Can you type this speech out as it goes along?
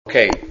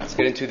Okay, let's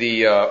get into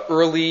the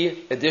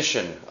early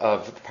edition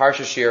of the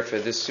Parsha Shir for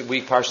this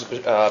week, Parshat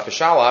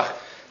Beshalach,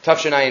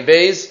 Tafshin Ayin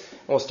Beis.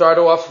 And we'll start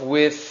off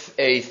with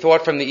a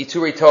thought from the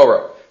Iturei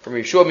Torah, from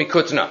Yeshua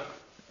Mikutna.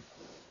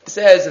 It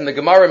says in the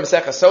Gemara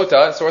Masechah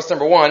Sota, source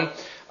number 1,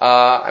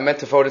 I meant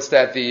to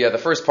photostat the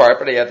first part,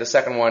 but the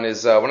second one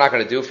is we're not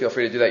going to do. Feel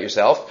free to do that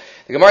yourself.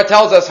 The Gemara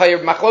tells us,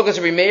 Machlokas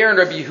Rabbi Meir and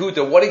Rabbi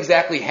Yehuda, what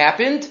exactly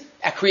happened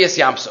at Kriyas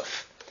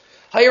Yamsuf.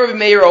 Hayir Rabbi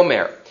Meir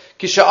Omer,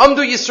 Kisha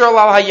Amdu Yisrael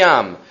al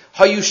Hayam,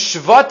 Hayu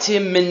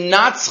Shvatim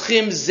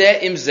Menatzchim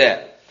Ze Im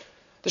Ze.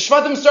 The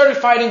Shvatim started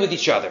fighting with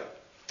each other.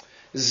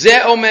 Ze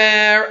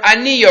Omer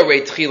Ani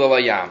Yorei Tchila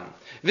Layam.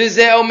 Vize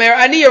Omer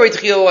Ani Yorei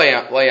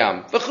Tchila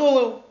Layam.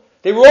 V'chulu.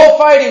 They were all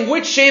fighting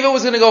which Sheva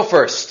was going to go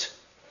first.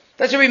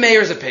 That's Rabbi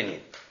Meir's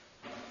opinion.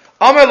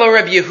 Amar lo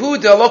Rabbi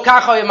Yehuda lo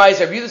kacha yamayis.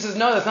 Rabbi Yehuda says,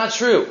 no, that's not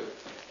true.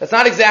 That's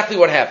not exactly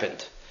what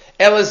happened.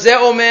 Elazeh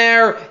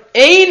Omer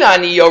Ein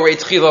Ani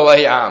Yorei Tchila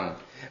Layam.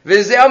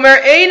 Vize Omer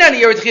Ein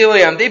Ani Yorei Tchila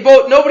Layam. They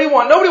both, nobody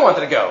wanted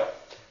to go.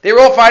 They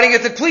were all fighting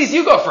and said, please,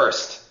 you go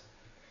first.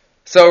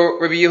 So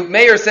Rabbi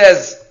Meir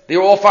says, they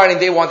were all fighting,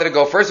 they wanted to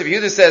go first. Rabbi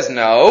Yehuda says,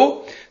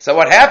 no. So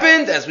what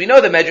happened? As we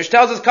know, the Medrash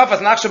tells us, Kafas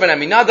Nachsha ben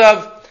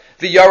Aminadav,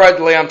 the Yarad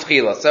Le'am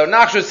Tchila. So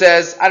Nachsha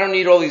says, I don't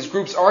need all these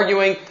groups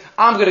arguing,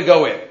 I'm going to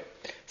go in.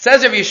 It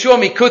says Rabbi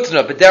Yeshua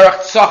Mikutna,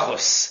 B'derach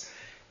Tzachus.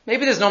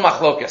 Maybe there's no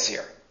machlokas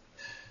here.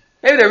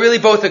 Maybe they're really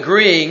both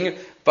agreeing,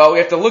 but we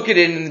have to look at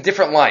it in a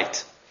different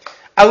light.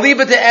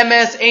 Aliba de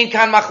emes ein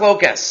kan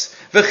machlokas.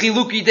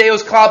 V'chiluki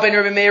deos klal ben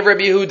Rabbi Meir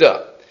Rabbi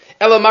Yehuda.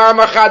 Elamar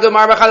marchado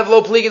mar marchado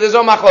v'lo pligi, there's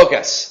no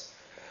machlokas.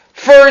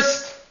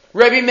 First,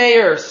 Rabbi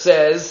Meir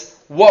says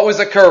what was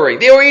occurring.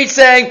 They were each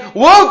saying,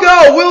 we'll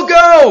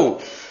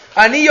go.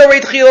 Ani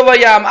yorei tchila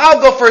layam, I'll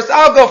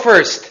go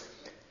first.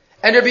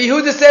 And Rabbi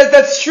Yehuda says,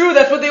 that's true,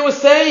 that's what they were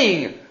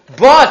saying.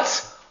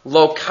 But,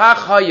 lo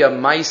kacha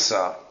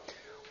yamaisa,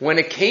 when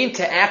it came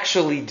to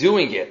actually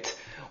doing it,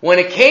 when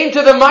it came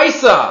to the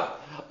maisa,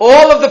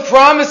 all of the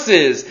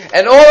promises,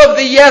 and all of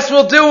the yes,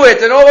 we'll do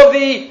it, and all of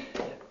the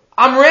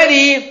I'm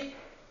ready,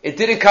 it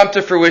didn't come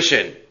to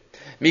fruition.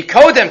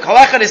 Mikodem,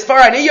 kalachan ispar,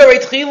 ani yorei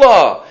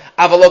tchila,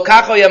 avalo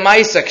kacha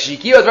yamaisa,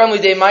 kshikiyo adram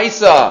lidei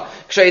maisa,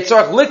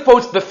 kshayitzorach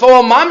likpots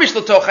before mamish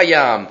l'toch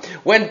hayam.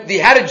 When they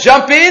had to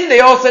jump in,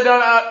 they all said,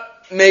 no,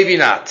 maybe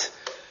not.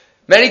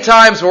 Many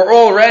times we're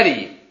all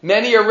ready.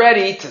 Many are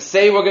ready to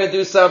say we're going to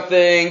do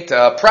something,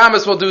 to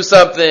promise we'll do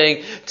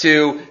something,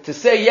 to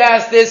say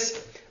yes,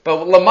 this.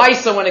 But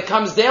lamaisa, when it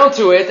comes down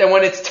to it, and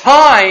when it's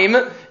time,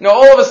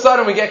 all of a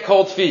sudden we get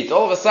cold feet.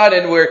 All of a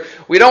sudden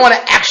we don't want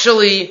to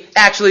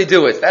actually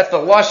do it. That's the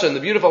lashon, the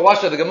beautiful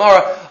lashon of the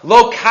Gemara.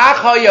 Lo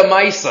kacha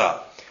yamaisa.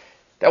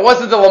 That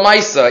wasn't the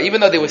lamaisa,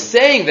 even though they were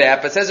saying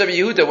that. But says Rabbi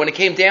Yehuda, when it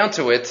came down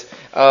to it,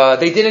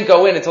 they didn't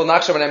go in until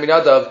Nachshon ben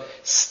Aminadav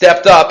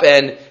stepped up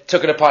and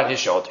took it upon his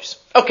shoulders.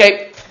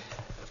 Okay,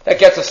 that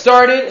gets us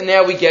started, and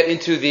now we get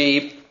into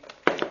the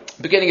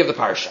beginning of the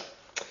parsha.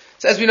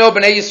 So as we know,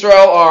 Bnei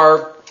Yisrael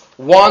are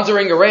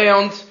wandering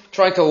around,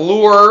 trying to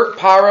lure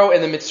Paro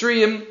and the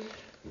Mitzrayim.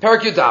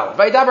 Perak Yudal.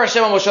 Vayidaber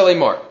Hashem al Moshe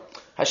lemor.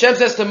 Hashem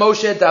says to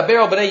Moshe, Daber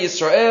al Bnei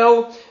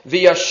Yisrael,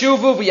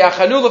 v'yashuvu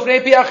v'yachanu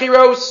l'fnei pi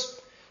achiros.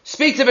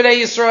 Speak to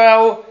Bnei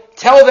Yisrael,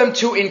 tell them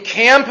to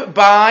encamp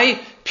by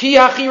pi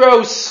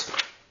achiros.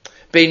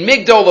 Bein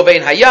Migdol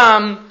u'bein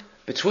Hayam,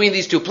 between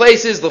these two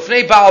places,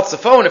 l'fnei Baal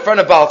Tzafon, in front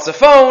of Baal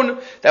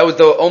Tzafon. That was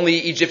the only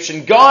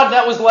Egyptian god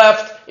that was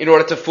left in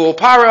order to fool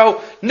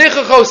Paro.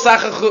 Nichacho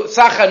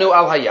sachanu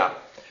al hayam.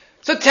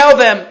 So tell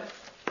them.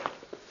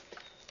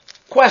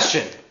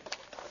 Question.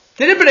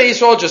 Didn't Bnei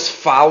Yisrael just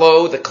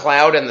follow the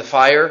cloud and the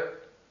fire?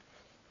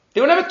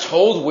 They were never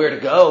told where to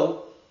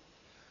go.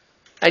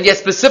 And yet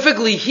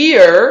specifically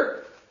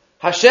here,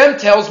 Hashem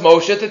tells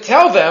Moshe to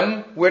tell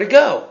them where to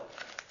go.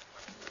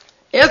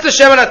 Answer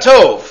Shemin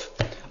HaTov.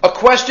 A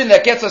question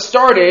that gets us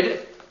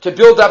started to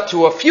build up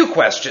to a few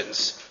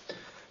questions.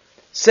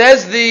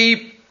 Says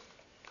the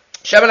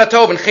Shemin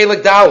HaTov in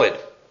Chelik Dalid.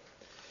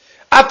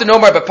 After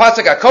Nomar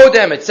b'Pasuk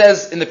HaKodem, it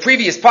says in the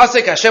previous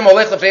Pasuk, Hashem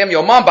olech lefneim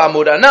yomam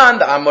ba'amud anan,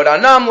 the Amud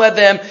Anam led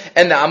them,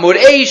 and the Amud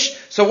Eish.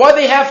 So why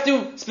they have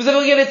to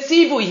specifically get a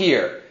tzivui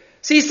here?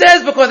 So he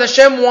says because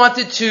Hashem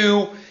wanted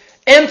to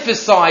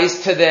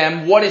emphasize to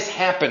them what is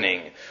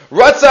happening.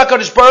 Ratzah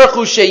HaKadosh Baruch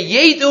Hu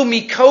sheyedu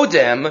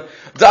mikodem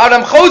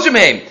da'adam chozrim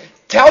heim.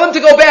 Tell them to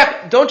go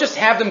back. Don't just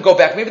have them go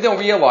back. Maybe they'll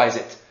realize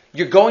it.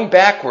 You're going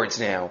backwards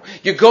now.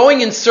 You're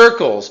going in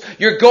circles.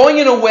 You're going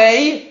in a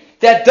way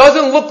that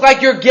doesn't look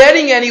like you're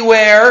getting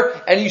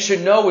anywhere, and you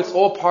should know it's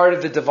all part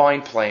of the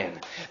divine plan.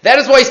 That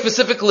is why he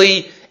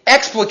specifically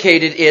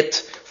explicated it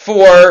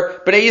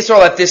for Bnei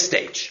Yisrael at this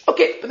stage.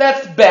 Okay, but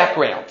that's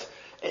background.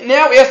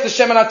 Now ask the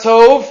Shemin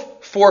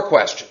HaTov 4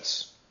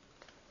 questions.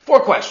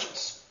 4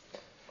 questions.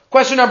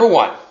 Question number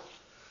 1.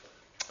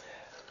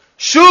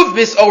 Shuv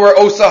bis or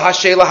osa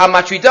hashela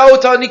hamatrida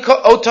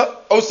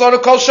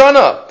osana kol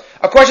shana.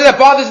 A question that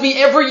bothers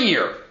me every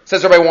year,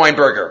 says Rabbi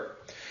Weinberger.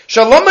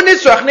 Shalom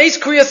manitzrach neis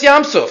kriyas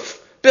yamsuf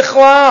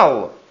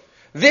bichlal.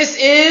 This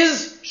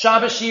is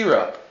Shabbos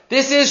Shira.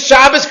 This is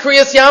Shabbos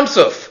kriyas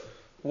yamsuf.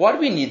 What do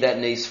we need that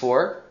nace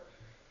for?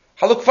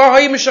 We know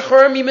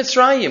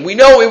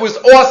it was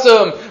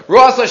awesome.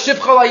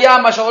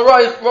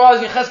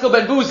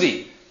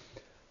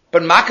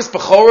 But Makas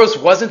Bechoros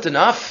wasn't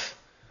enough.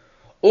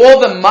 All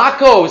the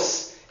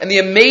Makos and the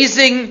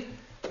amazing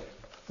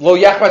Lo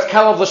Yachbas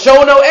Kalav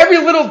Lashono, every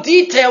little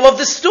detail of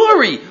the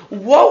story.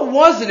 What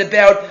was it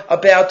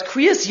about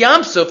Kriyas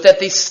Yamsuf that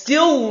they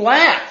still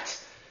lacked?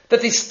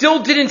 That they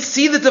still didn't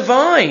see the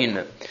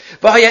divine?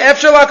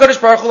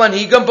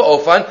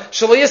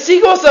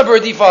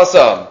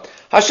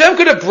 Hashem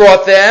could have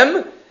brought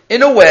them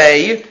in a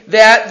way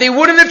that they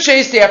wouldn't have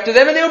chased after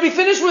them and they would be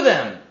finished with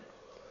them.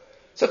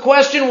 So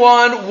question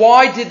one,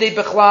 why did they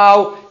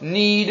Bechlal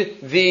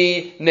need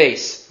the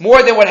nace?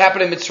 More than what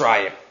happened in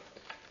Mitzrayim.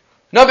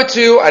 Number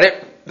two,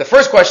 the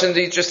first question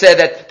they just said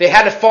that they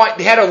had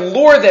to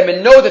lure them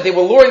and know that they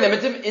were luring them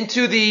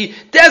into the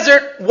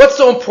desert. What's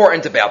so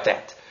important about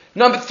that?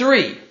 Number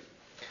three,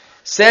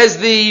 says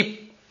the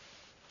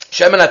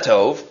Shemen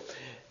HaTov,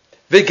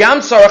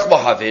 V'gam tzarech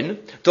lahavin,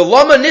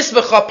 delama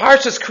nisbecha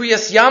parshas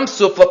kriyas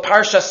yamsuf la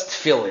parshas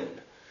tefillin.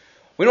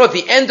 We know at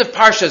the end of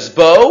Parshas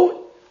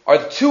Bo are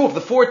the two of the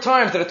four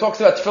times that it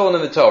talks about tefillin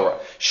in the Torah.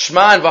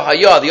 Shema and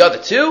Vahaya, the other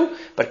two,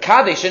 but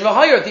Kadesh and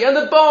Vahaya at the end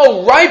of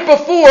Bo, right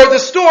before the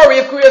story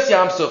of Kriyas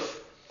Yamsuf.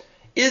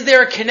 Is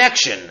there a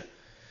connection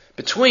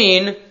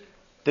between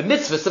the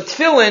mitzvahs of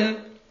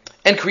tefillin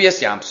and Kriyas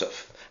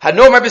Yamsuf?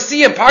 Hadno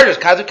Marbasiyim Parshas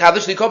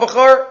Kadesh Liko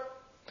Bachar.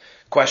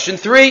 Question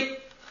 3.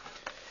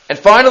 And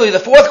finally, the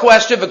fourth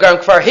question, V'gam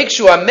kfar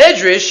hikshu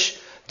ha-medrash,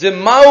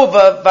 D'mau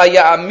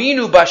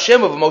v'ya'aminu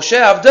b'Hashem u'b'Moshe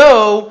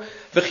avdo,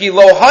 v'chi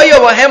lo haya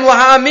lahem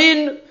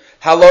laha'amin,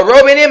 halo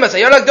ro b'nim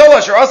asayon ha'gdola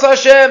asher asa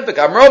Hashem,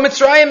 v'gam ro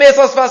Mitzrayim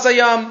esas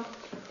v'asayam.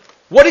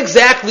 What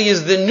exactly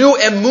is the new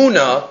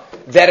emuna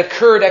that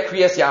occurred at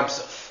Kriyas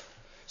Yamsuf?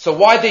 So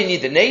why did they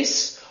need the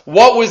nace?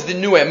 What was the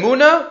new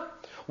emuna?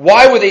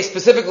 Why were they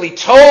specifically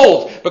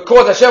told?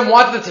 Because Hashem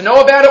wanted them to know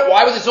about it?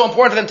 Why was it so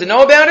important for them to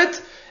know about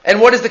it? And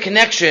what is the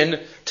connection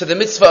to the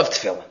mitzvah of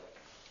tefillin?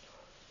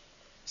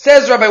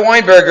 Says Rabbi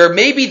Weinberger,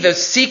 maybe the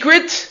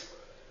secret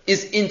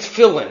is in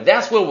tefillin.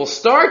 That's where we'll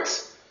start,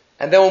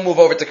 and then we'll move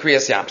over to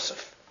Kriyas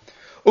Yamsuf.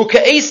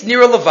 Uke'es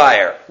nira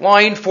levayer,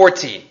 line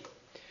 14.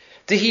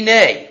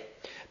 Dehinei,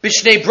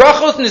 b'shnei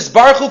brachos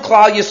nizbarchu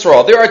klal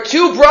Yisrael. There are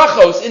two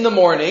brachos in the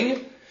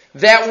morning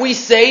that we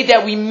say,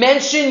 that we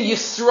mention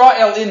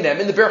Yisrael in them,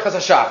 in the Berachas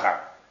HaShachar.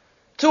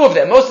 Two of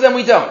them. Most of them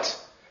we don't.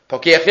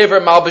 Pokeach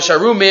Iver, Malbish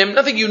Arumim,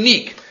 nothing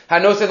unique.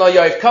 None of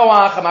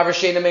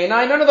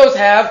those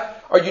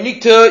are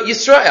unique to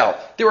Yisrael.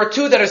 There are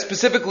two that are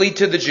specifically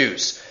to the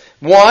Jews.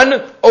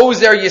 One,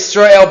 Ozer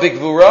Yisrael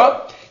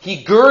Bigvura.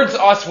 He girds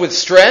us with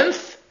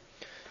strength.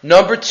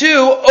 Number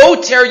two,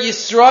 Oter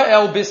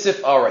Yisrael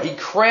Bisifara. He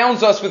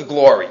crowns us with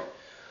glory.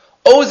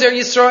 Ozer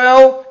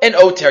Yisrael and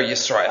Oter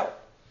Yisrael.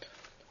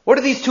 What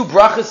are these two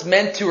brachas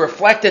meant to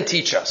reflect and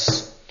teach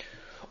us?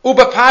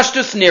 Uba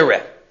Pashtus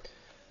Nire.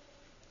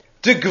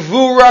 De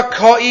Gvura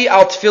Koi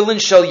al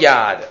Tfilin Shel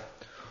Yad.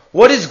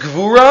 What is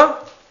Gvura?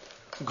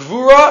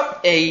 Gvura,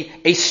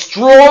 a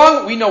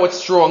strong, we know what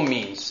strong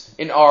means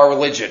in our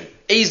religion.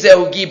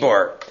 Ezehu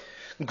Gibor.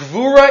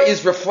 Gvura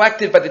is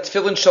reflected by the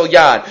Tfilin Shel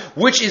Yad,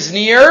 which is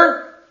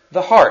near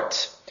the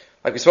heart.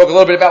 Like we spoke a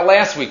little bit about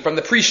last week from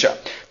the Prisha.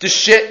 The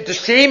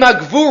Shem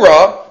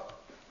HaGvura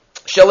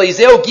Shel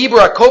Ezehu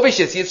Gibor HaKovesh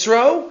Es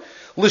Yitzro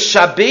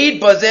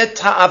L'shabed Bazet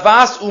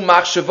Ta'avas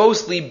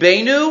U'machshavos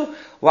Libeinu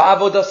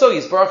La'avodaso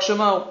Yisbarach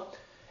Shemo.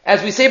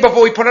 As we say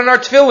before we put on our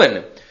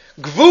tefillin,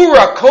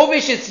 Gvura,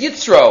 Kovesh is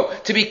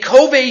Yitzro, to be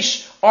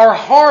Kovesh, our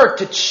heart,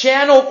 to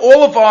channel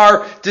all of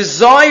our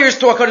desires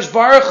to HaKadosh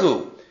Baruch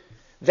Hu.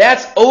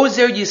 That's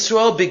Ozer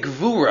Yisrael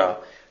B'Gvura.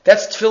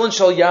 That's Tefillin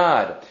Shel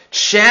Yad.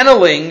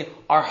 Channeling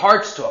our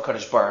hearts to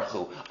HaKadosh Baruch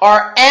Hu.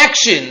 Our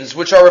actions,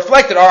 which are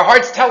reflected, our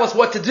hearts tell us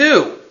what to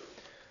do.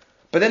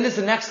 But then there's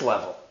the next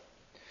level.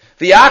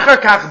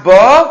 V'yachar kach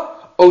ba,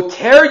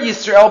 Oter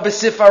Yisrael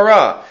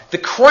B'Sifara. The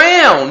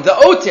crown, the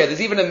Oter,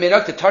 there's even a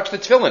minhag to touch the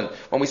tefillin.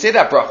 When we say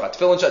that bracha,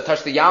 tefillin shall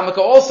touch the yarmulke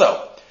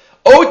also.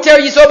 Oter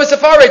Yisrael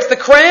B'Sifara, it's the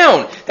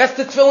crown. That's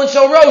the tefillin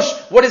shel rosh.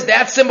 What does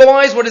that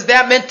symbolize? What is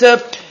that meant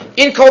to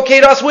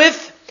inculcate us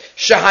with?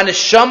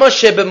 Shahaneshama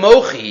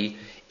shebemochi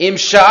im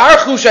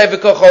sha'archu shai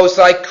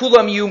v'kochosai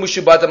kulam yu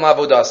mushubatam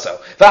lavodaso.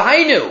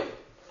 V'hainu.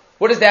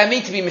 What does that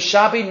mean? To be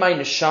mishabed my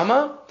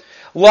neshama?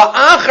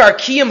 La'achar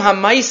kiyam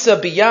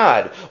hamaisa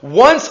biyad.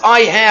 Once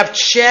I have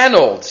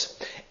channeled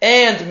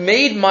and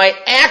made my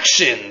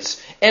actions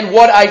and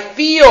what I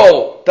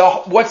feel,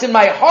 what's in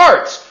my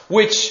heart,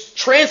 which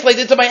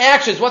translates into my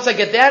actions, once I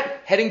get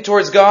that, heading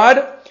towards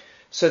God,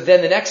 so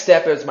then the next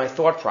step is my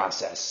thought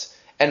process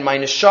and my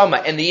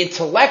neshama and the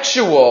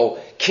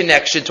intellectual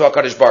connection to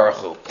HaKadosh Baruch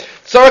Hu.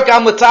 Tzorach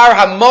gam l'tar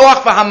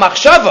ha'moach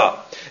v'hamachshava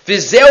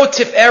v'zeu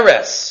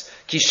tif'eres.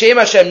 Kishem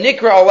Hashem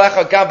nikra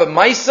alecha gam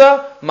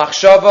b'maisa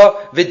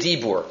machshava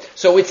v'dibur.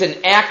 So it's an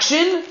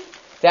action.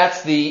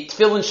 That's the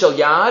Tefillin Shel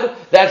Yad.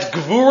 That's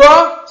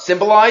Gvura,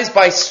 symbolized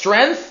by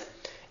strength.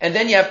 And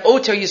then you have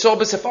Oter Yisrael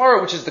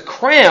B'Sifara, which is the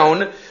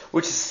crown,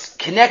 which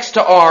connects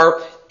to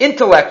our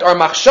intellect, our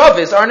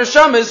machshavas, our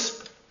neshamas,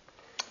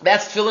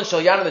 that's tefillin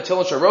shel yan and the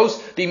tefillin shel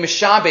ros, the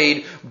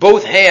mishabed,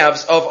 both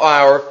halves of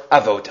our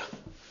avoda.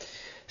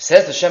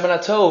 Says the Shemin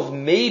HaTov,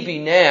 maybe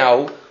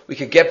now we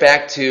could get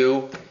back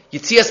to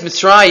Yitzias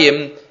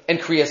Mitzrayim and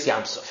Kriyas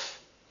Yamsuf.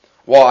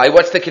 Why?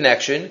 What's the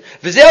connection?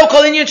 V'zeu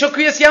kol inyan shel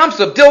Kriyas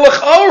Yamsuf, dil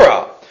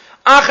l'chora.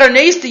 Achar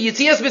neis to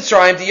Yitzias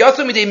Mitzrayim,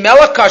 diyasu midei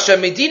melech kasha,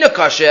 medina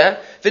kasha,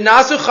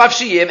 v'nasu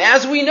chavshiyim,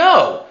 as we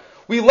know.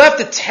 We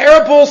left a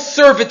terrible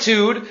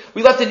servitude,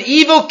 we left an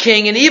evil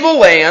king, an evil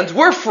land,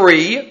 we're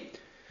free.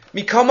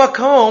 Mikol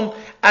makom,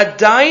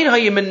 adayin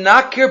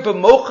hayemenakir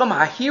b'mocham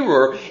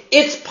hahirur.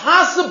 It's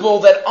possible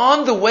that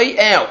on the way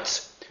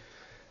out,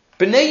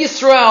 Bnei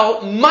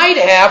Yisrael might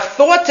have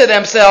thought to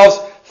themselves,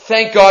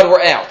 thank God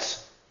we're out.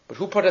 But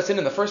who put us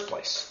in the first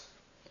place?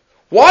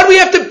 Why do we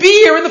have to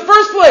be here in the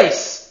first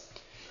place?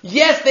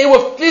 Yes, they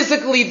were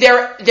physically,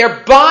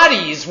 their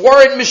bodies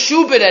weren't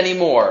meshubed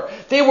anymore.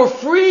 They were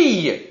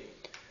free.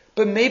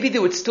 But maybe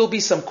there would still be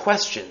some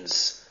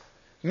questions.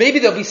 Maybe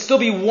they'll still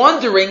be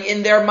wondering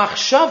in their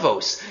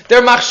machshavos.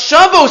 Their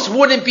machshavos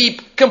wouldn't be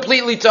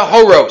completely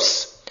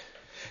tahoros.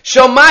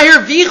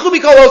 Shalmahir vichu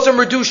b'kolos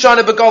amrdu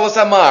shana b'kolos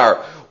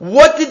amar.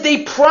 What did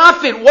they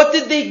profit? What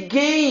did they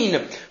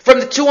gain from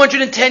the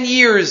 210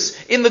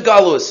 years in the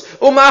galus?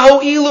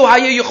 Umaho ilu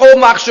hayu yichol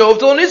machshov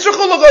t'lo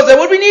nisruchu l'gozeh.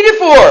 What do we need it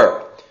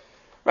for?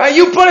 Right?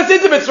 You put us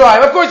into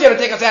Mitzrayim. Of course you had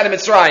to take us out of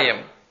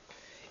Mitzrayim.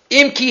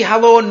 Imki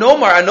halo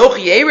nomar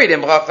anochi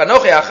eredim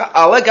anochi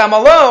ale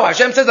gamalo.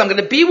 Hashem says, I'm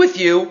going to be with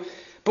you.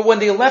 But when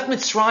they left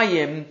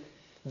Mitzrayim,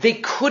 they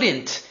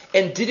couldn't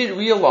and didn't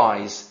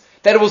realize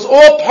that it was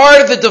all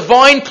part of the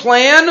divine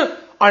plan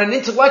on an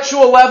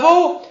intellectual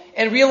level,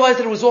 and realized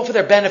that it was all for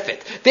their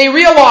benefit. They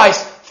realized,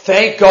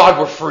 thank God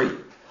we're free.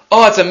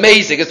 Oh, it's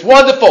amazing. It's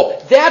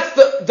wonderful. That's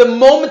the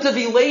moment of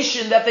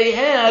elation that they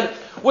had,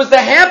 was the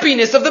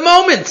happiness of the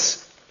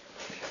moment.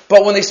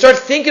 But when they start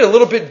thinking a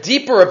little bit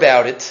deeper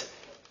about it,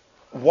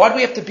 why do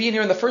we have to be in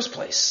here in the first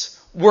place?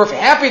 We're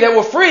happy that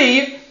we're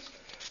free,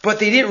 but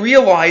they didn't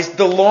realize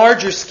the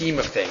larger scheme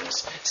of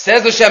things.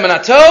 Says the Shemin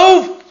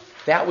HaTov,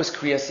 that was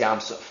Kriyas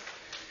Yamsuf.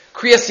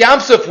 Kriyas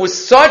Yamsuf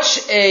was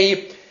such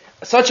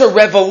a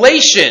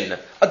revelation,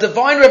 a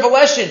divine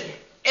revelation.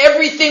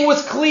 Everything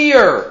was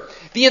clear.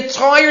 The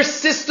entire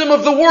system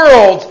of the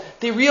world,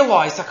 they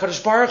realized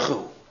HaKadosh Baruch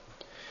Hu.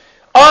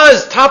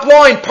 Uz, top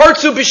line,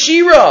 Partzu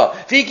B'Shira,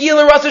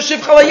 V'Yigil Rasa Shiv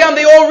Chalayam,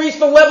 they all reached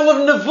the level of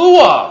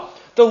Nevuah.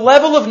 The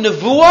level of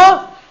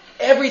Nevuah,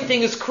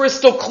 everything is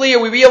crystal clear.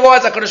 We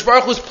realize HaKadosh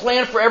Baruch Hu's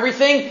plan for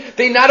everything.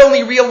 They not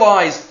only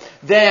realized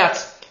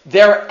that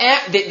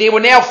they were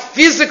now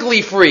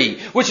physically free,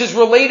 which is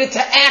related to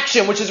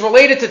action, which is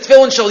related to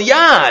Tefillin Shel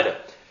Yad,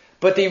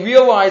 but they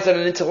realized at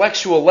an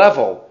intellectual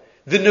level,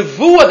 the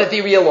Nevuah that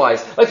they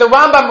realized, like the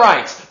Rambam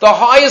writes, the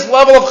highest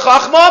level of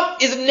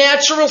Chachma is a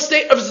natural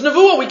state of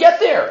Nevuah. We get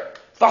there.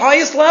 The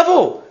highest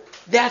level.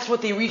 That's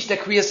what they reached at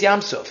Kriyas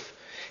Yamsuf.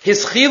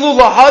 His chilu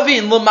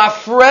lahavin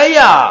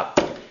l'mafreya.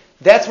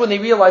 That's when they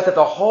realized that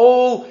the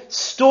whole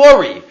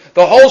story,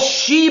 the whole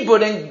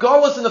shibud and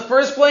galus in the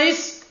first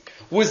place,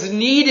 was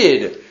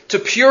needed to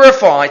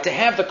purify, to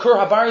have the Kur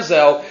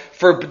HaBarzel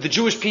for the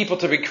Jewish people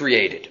to be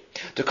created.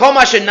 To kol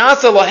ma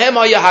shenasa lahem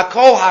haya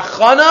hakol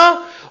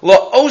hachana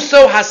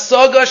la'oso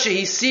hasaga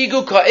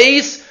shehisigu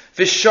ka'es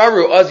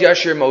v'sharu az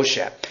yashir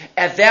Moshe.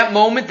 At that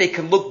moment, they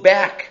can look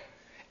back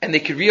and they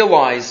can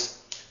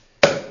realize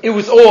it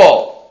was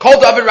all Kol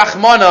David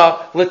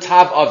Rachmana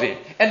L'Tav Avid.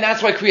 And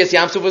that's why Kriyas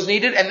Yamsuf was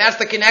needed, and that's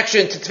the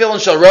connection to Tefillin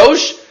Shel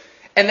Rosh,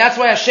 and that's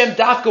why Hashem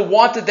Dafka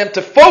wanted them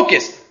to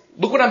focus.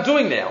 Look what I'm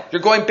doing now.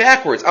 You're going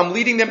backwards. I'm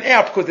leading them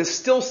out because there's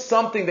still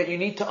something that you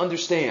need to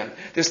understand.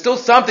 There's still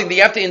something that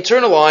you have to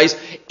internalize,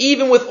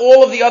 even with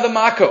all of the other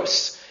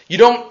makos. You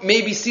don't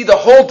maybe see the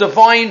whole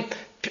divine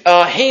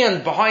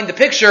hand behind the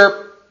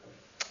picture.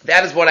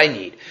 That is what I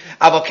need.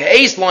 Aval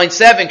Ka'es, line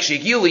 7,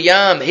 Kshigiu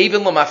Liyam,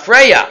 Haven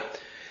L'Mafreya.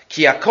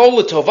 Ki akol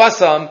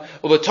l'tovasam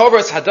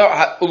u'letovas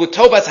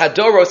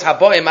hadoros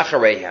haboim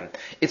achareihem.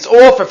 It's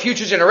all for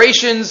future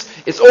generations.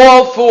 It's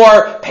all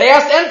for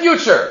past and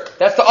future.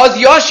 That's the Az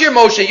Yashir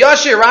Moshe.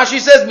 Yashir, Rashi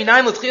says,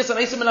 Minayin l'tchias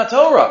ha'nesim min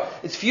haTorah.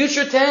 It's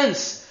future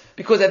tense.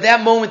 Because at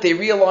that moment they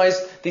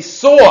realized, they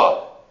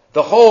saw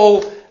the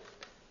whole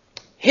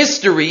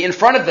history in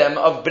front of them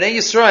of Bnei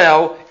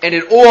Yisrael, and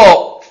it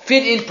all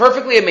fit in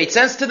perfectly. It made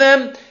sense to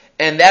them.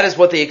 And that is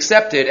what they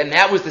accepted, and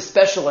that was the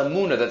special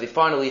emunah that they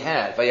finally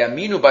had.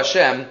 Vayaminu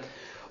b'Hashem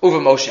uva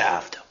Moshe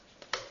avdo.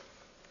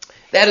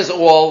 That is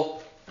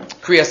all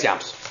Kriyas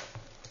Yamsuf.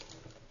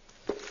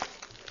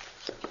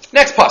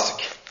 Next pasuk.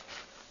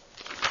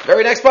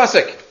 Very next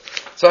pasuk.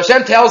 So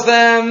Hashem tells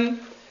them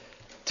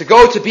to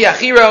go to be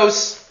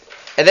achiros,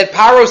 and then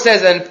Paro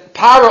says, and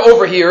Paro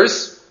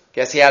overhears.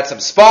 Guess he had some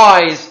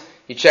spies.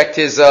 He checked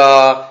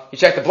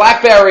the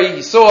BlackBerry.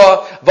 He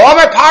saw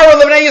V'amar Paro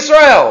l'bnei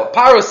Yisrael.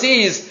 Paro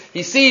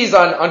sees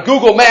on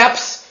Google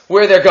Maps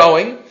where they're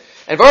going.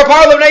 And V'amar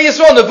Paro l'bnei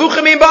Yisrael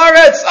nevuchim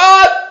ba'aretz.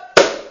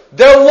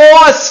 They're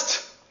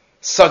lost.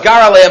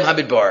 Sagar aleim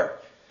hamidbar.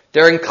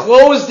 They're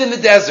enclosed in the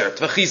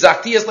desert.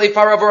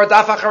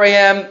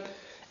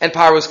 And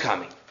Paro's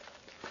coming.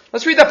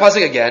 Let's read that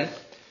pasuk again.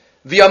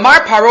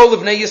 V'amar Paro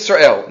livnei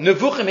Yisrael,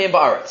 nevuchim heim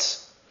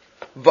ba'aretz.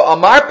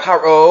 V'amar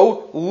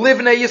Paro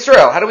livnei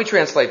Yisrael. How do we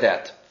translate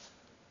that?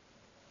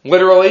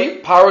 Literally,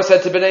 Paro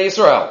said to Bnei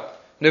Yisrael,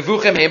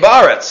 nevuchim heim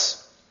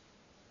ba'aretz.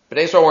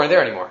 Bnei Yisrael weren't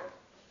there anymore.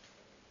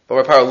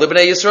 V'amar Paro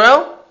livnei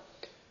Yisrael.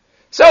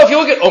 So if you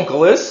look at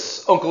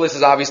Onkelos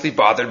is obviously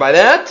bothered by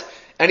that,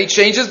 and he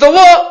changes the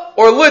law,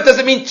 or lit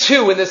doesn't mean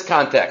two in this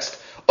context.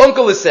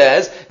 Onkelos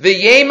says,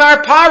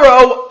 V'yemar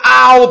Paro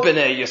al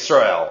Bnei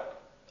Yisrael.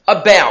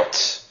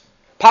 About.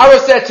 Paro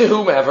said to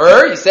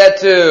whomever, he said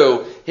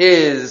to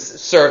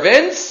his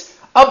servants,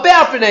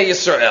 about Bnei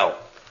Yisrael.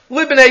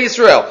 Libnei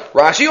Yisrael.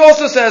 Rashi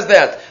also says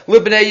that.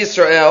 Libnei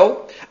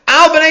Yisrael.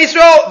 Al Bnei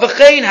Yisrael,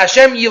 V'chein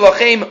Hashem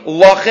yilachem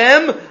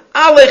lachem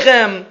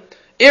alechem.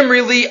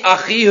 Imri li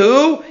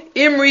achihu,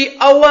 imri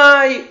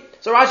alai.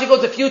 So Rashi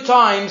goes a few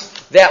times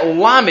that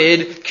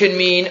lamed can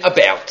mean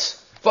about.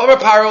 V'amar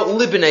Paro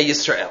libnei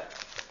Yisrael.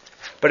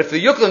 But if the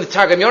Yuklim, the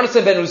Targum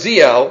Yonasan ben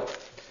Uziel,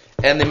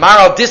 and the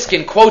Maral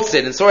Diskin quotes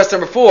it in source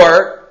number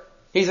 4,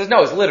 he says,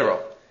 no, it's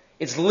literal.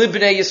 It's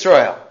libnei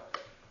Yisrael.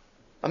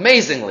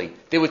 Amazingly,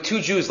 there were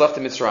 2 Jews left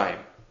in Mitzrayim.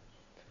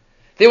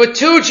 There were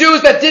 2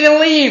 Jews that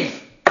didn't leave.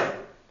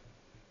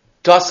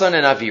 Dasan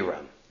and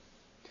Aviram.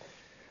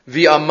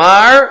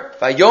 V'amar,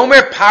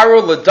 v'yomer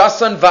Paro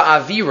l'dasan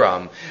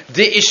v'aviram,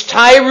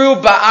 de'ishtayru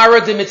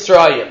ba'ara de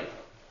Mitzrayim.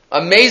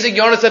 Amazing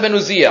Yonasan ben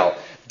Uziel.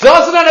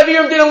 Dasan and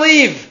Aviram didn't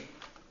leave.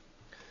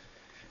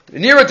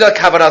 Nira da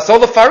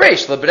kavanasol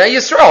lefaresh lebnei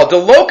Yisrael. De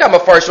loka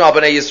mafarshim al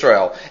bnei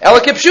Yisrael.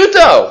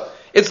 Elakipshuto.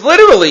 It's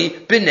literally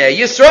bnei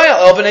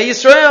Yisrael el bnei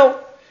Yisrael.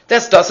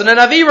 That's Dasan and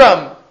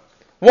Aviram.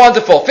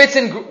 Wonderful. Fits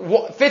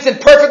in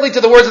perfectly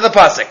to the words of the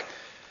pasuk.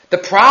 The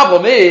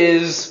problem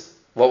is,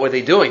 what were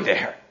they doing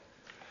there?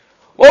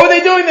 What were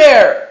they doing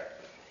there?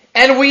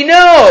 And we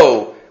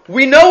know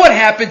what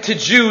happened to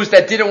Jews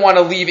that didn't want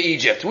to leave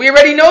Egypt. We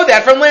already know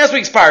that from last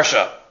week's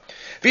parsha.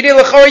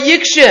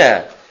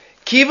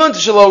 Kivan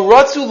shelo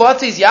ratzu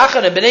latziz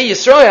yachad and bnei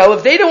Yisrael.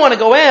 If they don't want to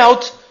go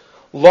out,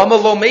 lama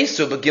lo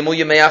mesu b'gimel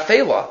yemei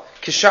afela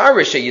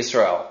kisharish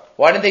Yisrael.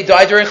 Why didn't they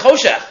die during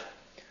Choshech?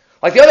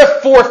 Like the other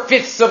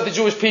 4/5 of the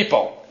Jewish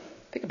people.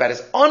 Think about it.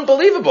 It's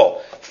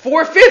unbelievable.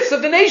 4/5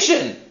 of the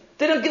nation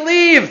didn't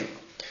leave.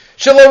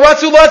 Shelo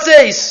ratzu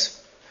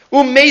latziz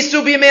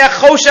umesu b'yemei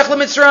Choshech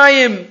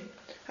leMitzrayim,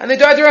 and they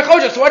died during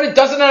Choshech. So why did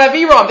Dasan and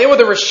Aviram? They were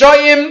the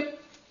Rishayim,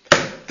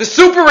 the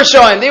super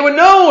Rishayim. They were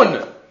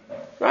known.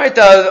 Right,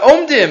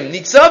 Omdim,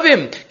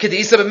 Nitzavim,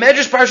 Kedisa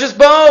b'Medrash Parshas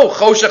Bo,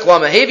 Choshech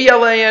lama hevi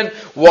alein.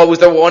 What was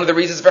one of the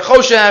reasons for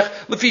Choshech?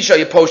 Lefisha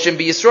Yeposhim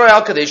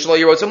b'Yisrael, Kadesh lo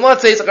Yerotzim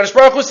Latzeis. HaKadosh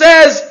Baruch Hu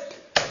says,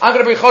 I'm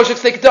going to bring Choshech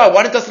to take it down.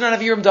 Why did Dasan and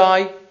Aviram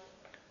die?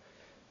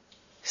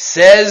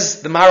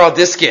 Says the Maral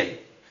Diskin,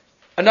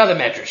 another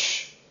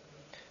Medrash.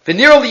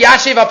 V'niro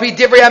liyashev al pi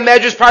divrei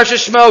HaMedrash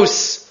Parshas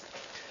Shmos.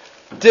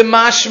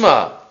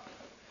 Demashma.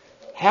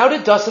 How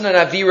did Dasan and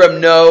Aviram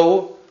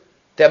know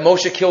that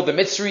Moshe killed the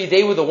Mitzri?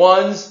 They were the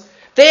ones.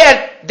 They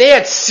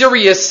had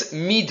serious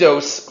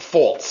midos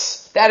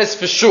faults. That is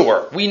for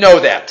sure. We know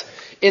that.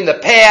 In the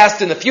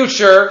past, in the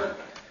future.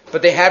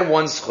 But they had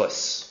one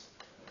schus.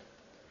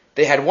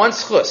 Dasan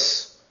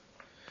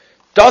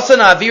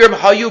Aviram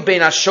hayu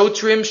bein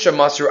hashotrim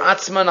shemasru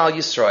atzman al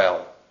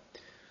Yisrael.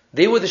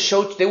 They were 2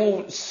 of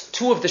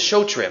the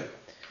shotrim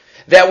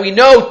that we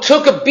know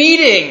took a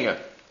beating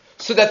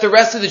so that the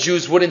rest of the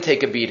Jews wouldn't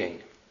take a beating.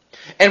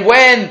 And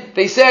when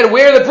they said,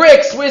 where are the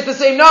bricks? Where's the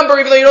same number?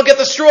 Even though you don't get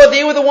the straw,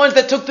 they were the ones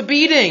that took the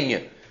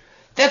beating.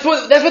 That's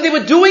what they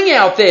were doing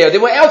out there. They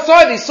were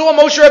outside. They saw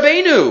Moshe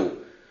Rabbeinu.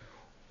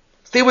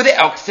 They were there.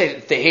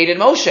 They hated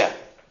Moshe.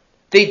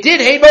 They did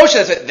hate Moshe.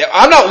 They said,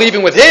 I'm not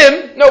leaving with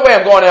him. No way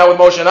I'm going out with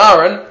Moshe and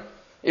Aaron.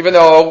 Even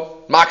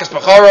though Makas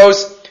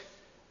Pacharos.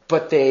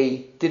 But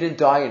they didn't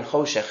die in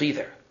Choshech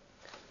either.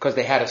 Because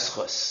they had a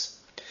schus.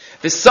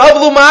 They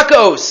suffered.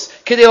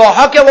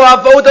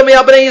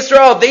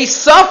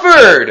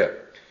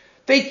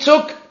 They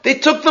took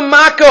the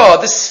makkah,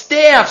 the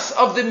staffs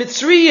of the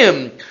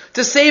Mitzrayim,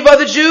 to save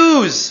other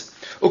Jews.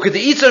 They were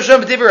getting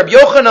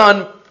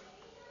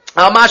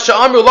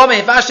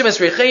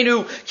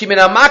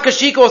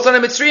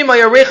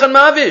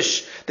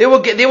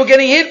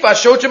hit.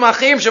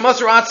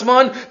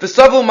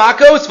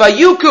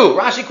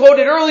 Rashi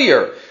quoted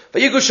earlier.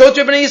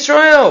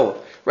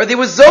 Right? They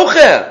were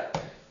zoche.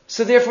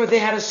 So therefore they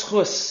had a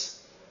schus.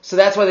 So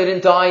that's why they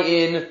didn't die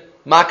in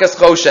Makas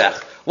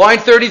Choshech. Line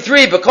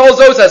 33, B'kol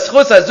zos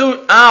ha-schus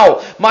hazu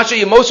al masha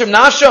yimosrim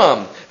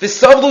nasham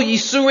v'savlu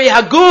yisurei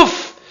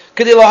haguf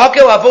k'dei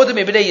lahakel avodim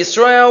b'nei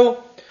Yisrael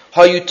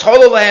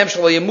hayutolo lahem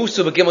shelo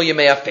yamusu b'gimel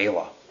yemei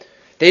afela.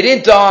 They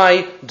didn't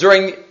die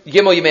during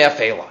Gimel Yemei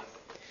Afela.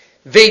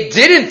 They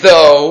didn't,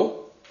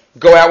 though,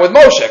 go out with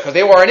Moshe because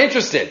they weren't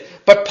interested.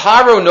 But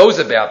Paro knows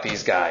about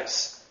these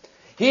guys.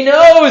 He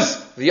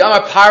knows the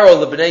Amar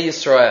Paro lebnei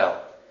Yisrael.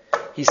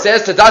 He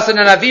says to Dasan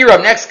and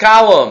Aviram, next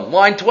column,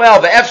 line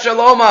 12, Ef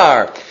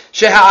Shalomar,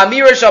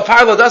 She'ha'amira shel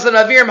parlo dasan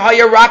avirim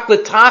hayarak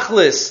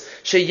l'tachlis.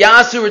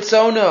 She'yasu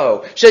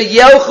ritzono.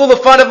 She'yelchu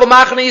l'fanav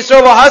l'machane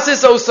Yisrael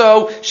l'hasis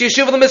oso.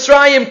 She'yeshuv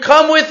l'Mitzrayim.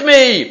 Come with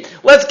me.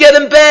 Let's get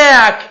him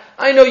back.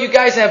 I know you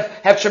guys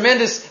have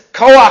tremendous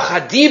koach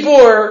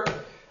hadibur.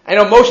 I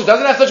know Moshe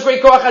doesn't have such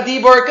great koach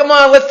hadibur. Come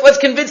on, let's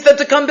convince them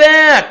to come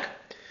back.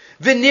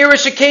 V'nira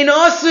shekein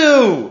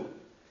asu.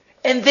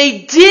 And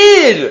they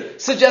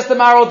did, suggests the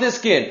Maral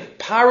Diskin.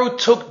 Paru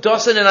took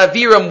Dasan and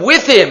Aviram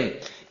with him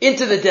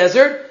into the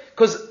desert,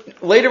 because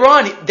later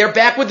on, they're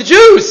back with the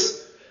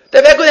Jews.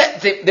 They're back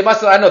with they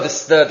must have, I don't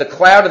know, the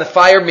cloud and the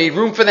fire made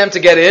room for them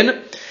to get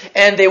in.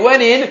 And they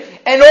went in,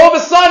 and all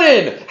of a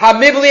sudden,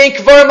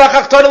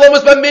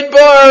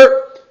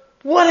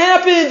 what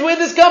happened? Where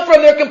did this come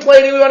from? They're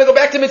complaining, we want to go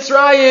back to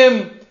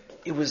Mitzrayim.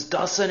 It was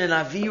Dasan and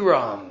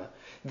Aviram.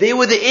 They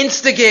were the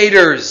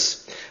instigators.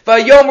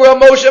 Like the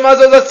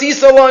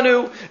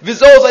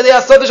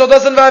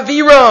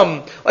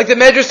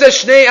Medrash says,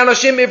 Shnei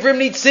Anashim Ivrim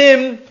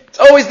Nitzim. It's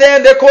always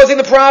them. They're causing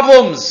the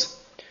problems.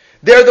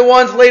 They're the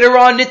ones later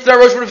on, Nitzar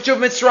Rosh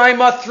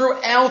Mitzrayim,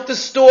 throughout the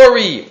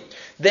story.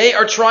 They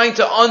are trying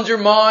to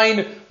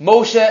undermine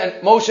Moshe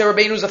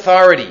Rabbeinu's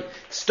authority.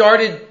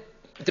 Started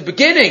at the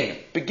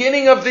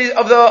beginning of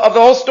the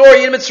whole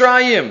story in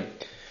Mitzrayim.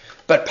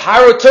 But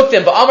Paro took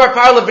them. V'amar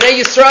Paro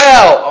l'bnei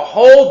Yisrael. A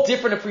whole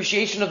different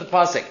appreciation of the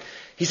pasuk.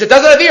 He said,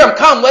 Dasan Aviram,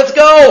 come, let's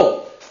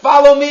go.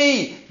 Follow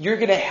me. You're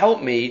going to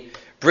help me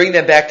bring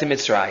them back to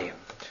Mitzrayim.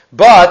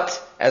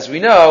 But, as we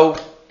know,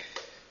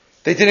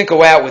 they didn't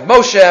go out with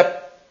Moshe.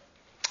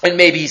 And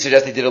maybe he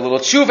suggests they did a little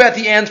tshuva at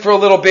the end for a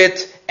little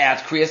bit at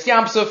Kriyas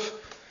Yamsuf.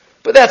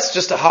 But that's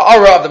just a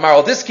ha'ara of the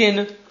Maral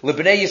Diskin.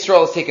 L'bnei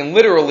Yisrael is taken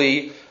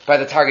literally by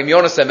the Targum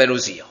Yonasan ben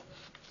Uziel.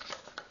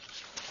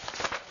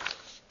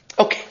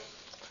 Okay.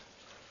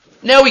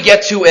 Now we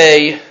get to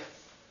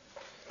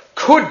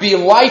could be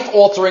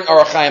life-altering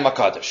Orach Chaim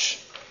HaKadosh.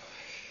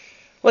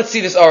 Let's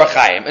see this Orach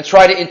Chaim and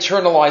try to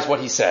internalize what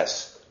he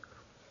says.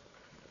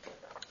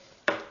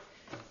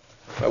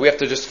 We have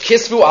to just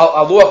kisvu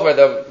aluach where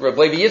the Reb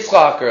Levi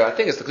Yitzchak, or I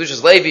think it's the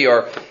Kedushas Levi,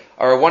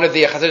 or one of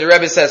the Chazon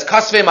Rebbe says,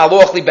 Kasvim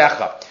aluach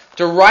libecha.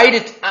 To write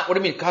it, what do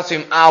you mean,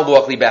 Kasvim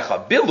aluach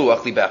libecha?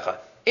 Biluach libecha.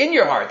 In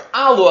your heart,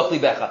 aluach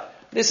libecha.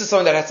 This is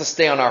something that has to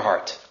stay on our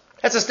heart.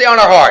 Has to stay on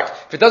our heart.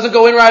 If it doesn't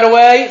go in right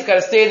away, it's got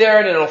to stay there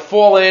and it'll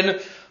fall in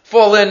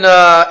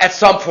at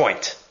some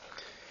point.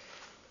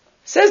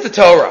 Says the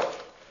Torah,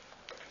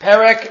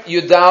 Perek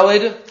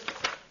Yudalid,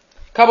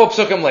 couple of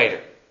psukim later.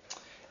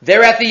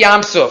 They're at the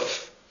Yam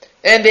Suf,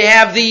 and they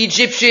have the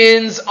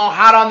Egyptians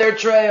hot on their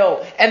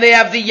trail, and they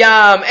have the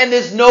Yam, and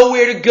there's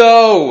nowhere to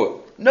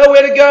go.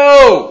 Nowhere to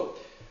go.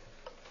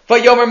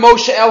 Vayomer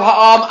Moshe El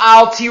Ha'am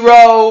Al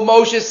Tiro.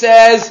 Moshe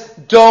says,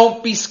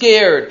 don't be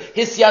scared.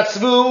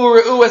 Hisyatzvu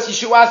u're'u es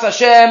Yeshuas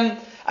Hashem.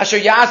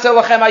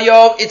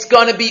 It's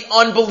going to be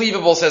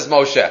unbelievable, says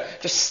Moshe.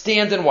 Just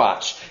stand and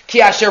watch.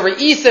 Ki asher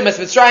re'isem es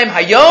Mitzrayim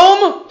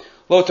hayom,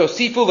 lo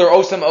tosifu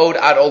l'r'osam od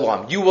ad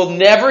olam. You will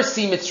never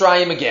see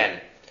Mitzrayim again.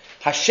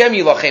 Hashem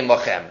yilachem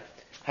lachem.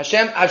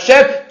 Hashem,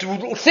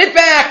 sit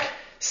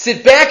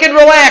back and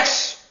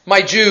relax,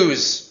 my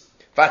Jews.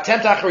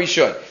 V'atem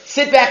tacharishun.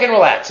 Sit back and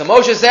relax. So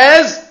Moshe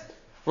says,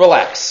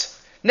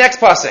 relax. Next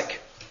pasuk.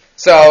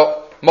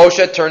 So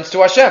Moshe turns to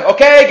Hashem.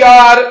 Okay,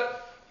 God,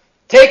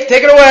 take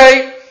it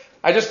away.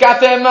 I just got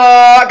them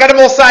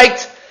all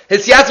psyched.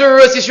 Hisyatzu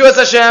Rus Yeshuas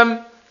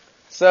Hashem.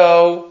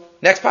 So,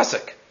 next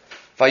pasuk.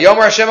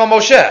 Vayomer Hashem al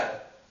Moshe.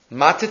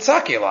 Ma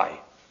titzak elai.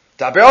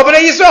 Daber al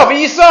b'nei Yisrael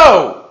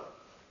v'yiso.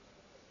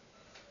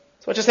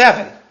 So what just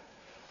happened?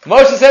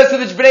 Moshe says to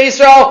the Bnei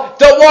Yisrael,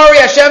 don't worry,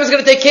 Hashem is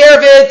going to take care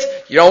of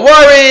it. You don't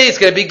worry, it's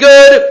going to be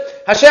good.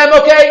 Hashem,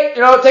 okay,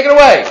 take it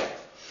away.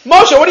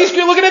 Moshe, what are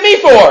you looking at me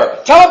for?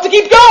 Tell him to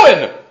keep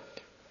going.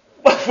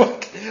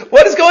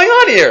 What is going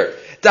on here?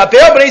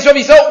 Daber b'nei Yisrael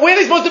v'yiso. Where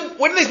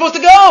are they supposed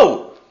to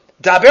go?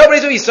 Daber b'nei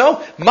Yisrael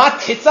v'yiso. Ma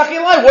titzak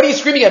elai. What are you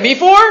screaming at me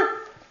for?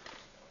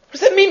 What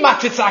does that mean, ma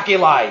titzak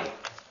elai?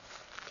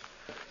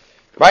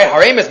 Right?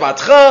 Harem es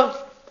matcha.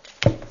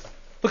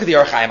 Look at the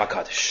Orach Chaim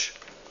HaKadosh.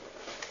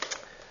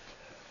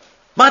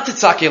 Ma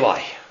titzak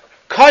elai.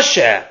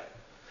 Kashe.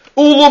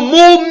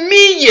 Ulamul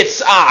mi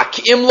yitzak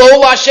im lo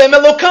l'Hashem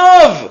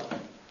elokav.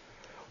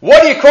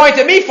 What are you crying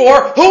to me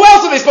for? Who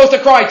else are they supposed to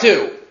cry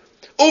to?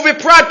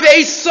 Uviprat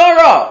be'ez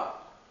Sarah.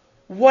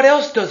 What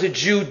else does a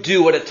Jew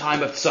do at a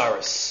time of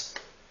tsaros?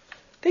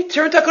 They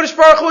turn to HaKadosh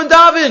Baruch Hu and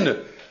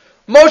daven.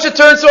 Moshe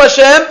turns to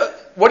Hashem.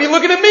 What are you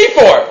looking at me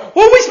for?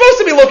 What are we supposed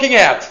to be looking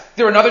at? Is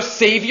there another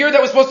savior that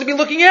we're supposed to be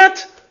looking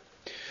at?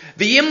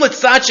 V'yim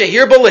litzat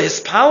shehir bo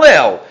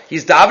lehispalel.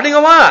 He's davening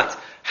a lot.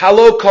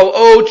 Halo kol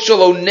od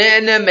shelo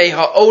nene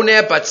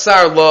meha'one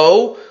batzar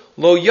lo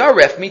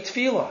yaref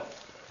mitfila.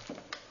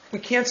 We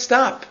can't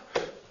stop.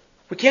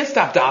 We can't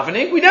stop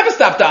davening. We never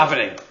stop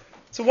davening.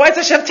 So why is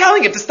Hashem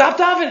telling him to stop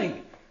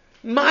davening?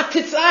 Ma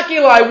titzak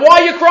elai.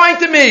 Why are you crying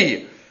to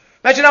me?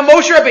 Imagine how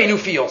Moshe Rabbeinu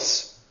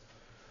feels.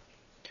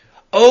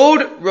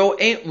 Od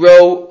ro'ek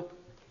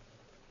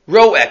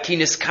ki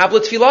niskabla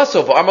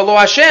tfilaso v'amar lo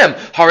Hashem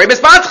harei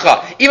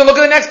besmatcha. Even look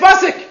at the next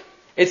pasuk.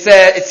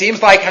 It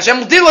seems like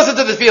Hashem did listen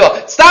to the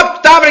tefillah.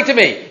 Stop davening to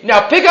me.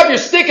 Now pick up your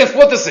stick and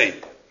split the sea.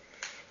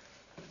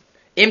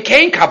 Im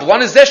kain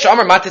kablan is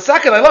shamar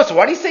matisaka. So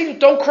why do you say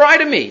don't cry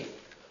to me?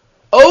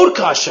 Od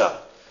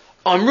kasha.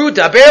 Amru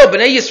daber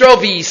b'nei Yisrael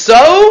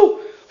v'yiso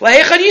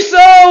lahechad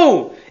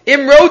yiso.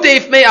 Im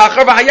rodef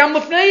me'achar v'hayam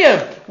lefneim.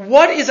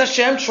 What is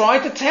Hashem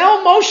trying to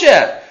tell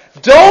Moshe?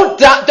 Don't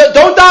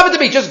daven to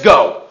me. Just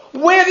go.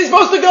 Where are they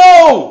supposed to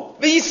go?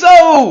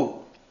 V'yiso.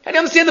 How do you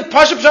understand the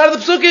Parshat Beshalach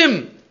of the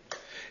Psukim?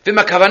 And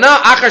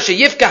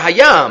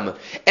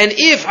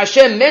if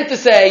Hashem meant to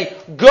say,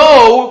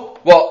 go,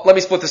 well, let me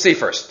split the sea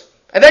first.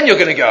 And then you're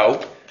going to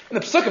go. And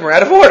the Psukim are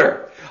out of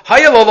order.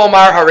 First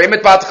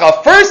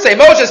say,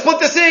 Moshe, split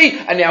the sea,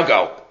 and now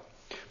go.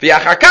 But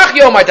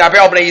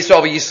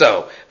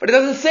it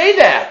doesn't say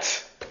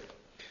that.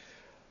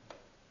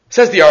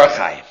 Says the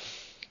Arachai.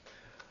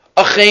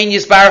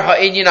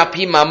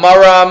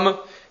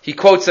 He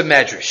quotes a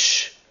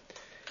medrash.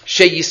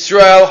 She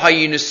Yisrael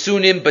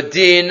hayinasunim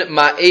badin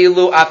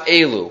ma'elu af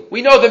elu.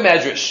 We know the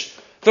medrash.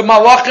 The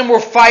malachim were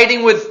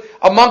fighting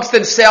amongst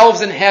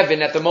themselves in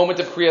heaven at the moment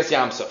of Kriyas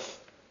Yamsuf.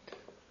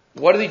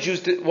 Why did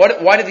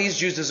these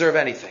Jews deserve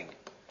anything?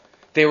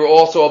 They were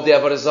also of the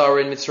Avodah Zarah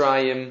in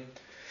Mitzrayim.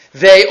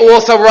 They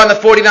also were on the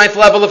 49th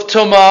level of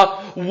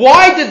Tumah.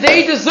 Why did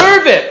they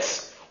deserve it?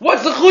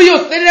 What's the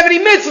chuyus? They didn't have any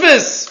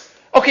mitzvahs.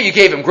 Okay, you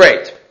gave them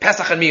great.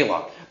 Pesach and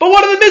Milah. But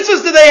what other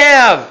mitzvahs do they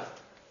have?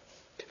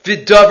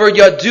 V'davar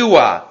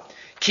yadua,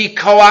 ki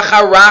koach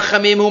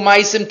harachamim hu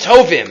maisim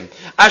tovim,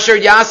 asher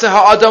yaseh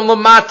ha'adam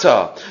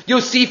lamata,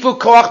 yosifu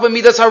koach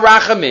b'midas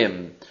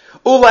harachamim,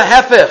 ula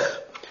hefech,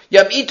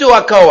 yamitu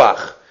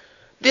ha'koach.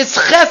 This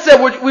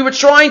chesed, we were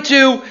trying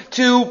to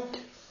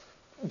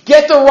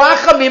get the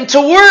rachamim to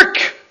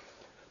work,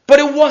 but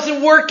it wasn't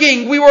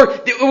working.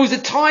 It was a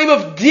time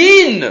of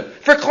din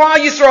for Klal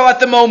Yisrael at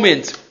the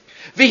moment.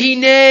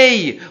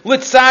 V'hinei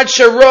litzad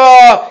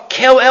shara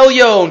kel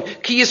elyon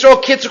ki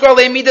Yisrael kitzukar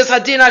le midas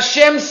hadin.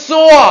 Hashem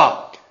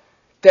saw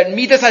that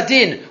midas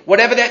hadin,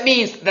 whatever that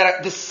means,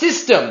 that the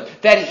system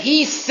that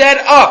He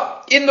set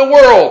up in the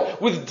world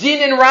with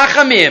din and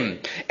rachamim,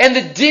 and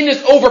the din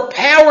is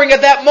overpowering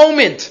at that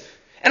moment,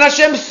 and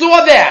Hashem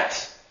saw that.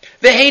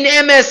 V'hein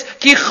emes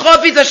ki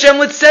chavitz Hashem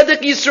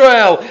litzedek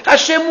Yisrael.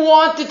 Hashem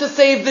wanted to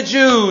save the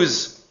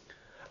Jews.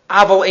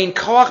 But they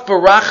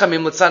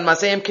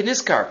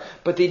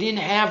didn't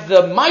have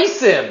the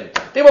maisim.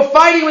 They were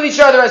fighting with each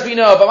other, as we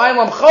know.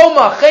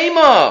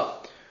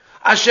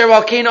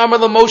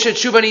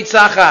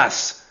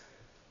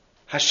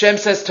 Hashem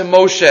says to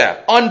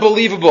Moshe,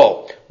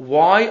 unbelievable.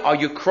 Why are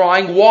you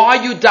crying? Why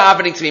are you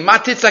davening to me?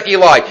 Matitzak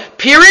Eloi.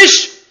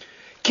 Pirish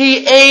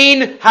ki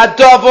ein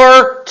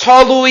hadavar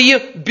talui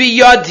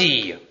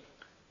biyadi.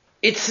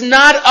 It's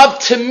not up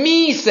to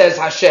me, says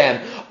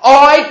Hashem.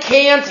 I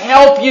can't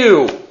help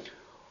you.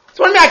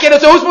 So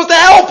who's supposed to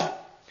help?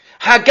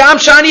 Hagam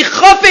shani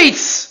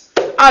chafetz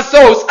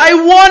asos. I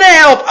want to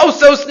help.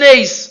 Osos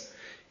neis.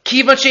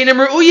 Kivan sheinem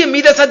ru'uyim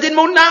midas hadin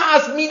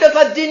monas. Midas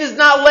hadin is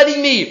not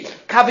letting me.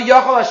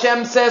 Kaviyachal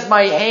Hashem says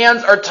my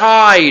hands are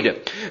tied.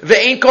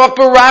 Ve'ein koch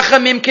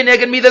barachamim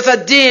keneged midas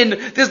hadin.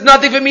 There's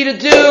nothing for me to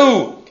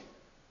do.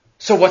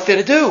 So what's there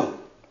to do?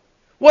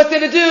 What's there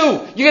to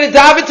do? You're going to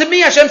dive into me,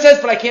 Hashem says,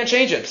 but I can't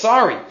change it.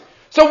 Sorry.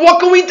 So what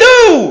can we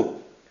do?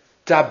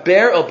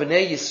 Daber el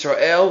b'nei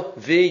Yisrael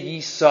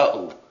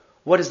v'yisa'u.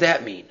 What does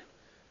that mean?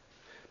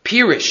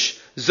 Pirish,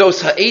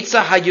 zos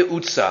ha'etza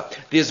ha'yeutza.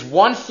 There's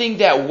one thing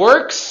that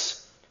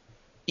works,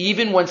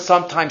 even when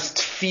sometimes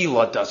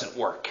tefillah doesn't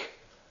work.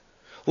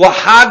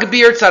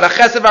 Lahagbir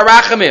tzarachesev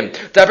arachamim.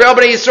 Daber el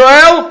b'nei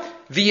Yisrael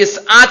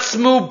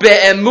v'yisatzmu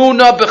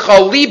be'emuna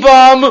b'chol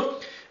libam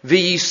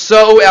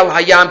v'yisa'u el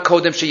hayam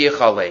kodem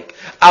sheyichalek.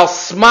 Al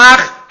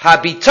smach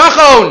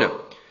habitachon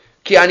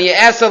ki ani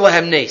esa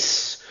lehem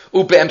nes.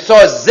 If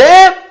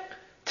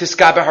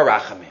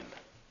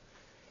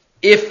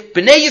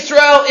Bnei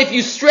Yisrael, if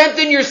you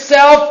strengthen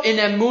yourself in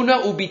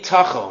Emunah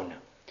ubitachon,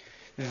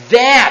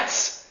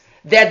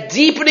 that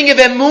deepening of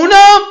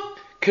Emunah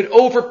could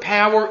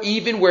overpower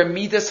even where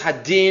Midas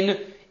Hadin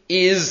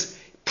is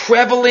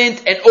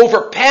prevalent and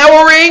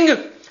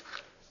overpowering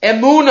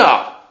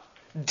Emunah.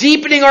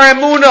 Deepening our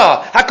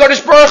Emunah.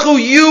 HaKadosh Baruch Hu,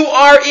 you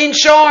are in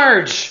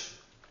charge.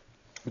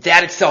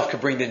 That itself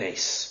could bring the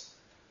nace.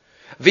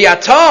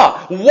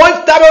 V'yata, once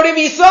Dabarim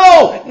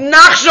Yiso,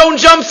 Nachshon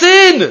jumps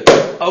in.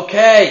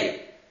 Okay,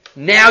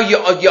 now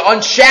you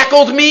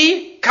unshackled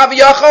me.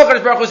 Kaviyachal,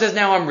 HaKadosh Baruch Hu says,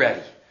 now I'm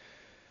ready.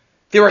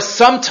 There are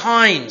some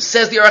times,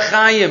 says the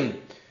Arachayim,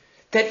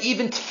 that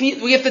even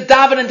we have to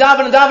daven and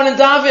daven and daven and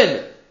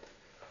daven.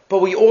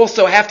 But we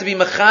also have to be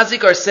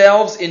mechazik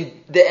ourselves in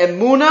the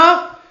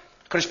emunah.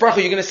 HaKadosh Baruch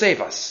Hu, you're going to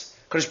save us.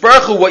 HaKadosh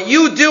Baruch Hu, what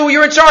you do,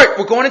 you're in charge.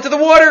 We're going into the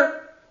water.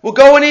 We're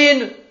going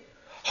in.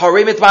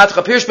 Refraim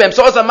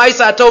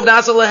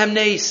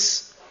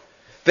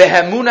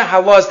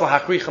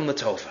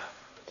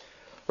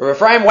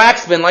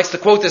Waxman likes to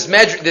quote this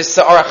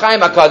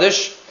Arachayim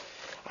HaKadosh.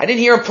 I didn't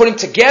hear him putting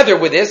together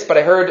with this, but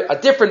I heard a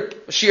different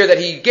shir that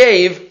he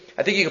gave.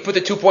 I think you can put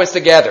the 2 points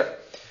together.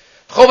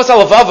 Chovas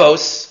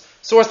Alavavos,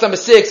 Source number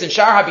 6 in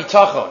Shar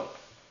HaBitachon.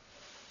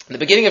 In the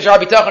beginning of Shar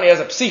HaBitachon, he has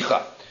a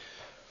psicha,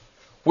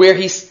 where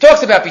he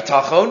talks about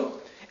bitachon,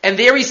 and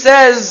there he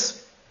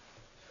says,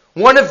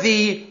 one of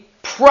the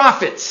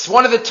prophets,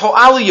 one of the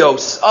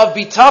to'alios of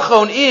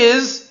bitachon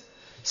is,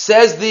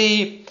 says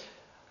the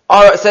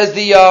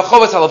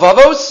Chovas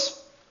HaLevavos,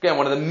 again,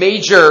 one of the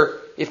major,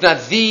 if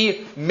not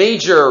the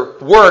major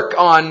work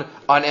on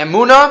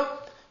Emunah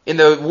in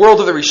the world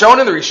of the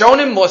Rishonim. The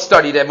Rishonim more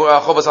studied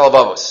Chovas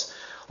HaLevavos.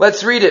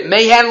 Let's read it.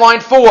 Mehen line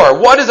 4.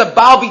 What does a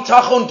Baal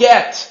Bitachon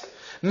get?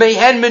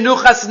 Mehen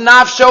menuchas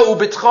nafsho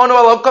ubitchono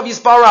alokav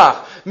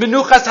yisbarach.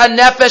 Menuchas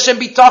hanefesh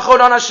and bitachon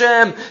on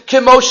Hashem.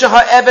 Kemosha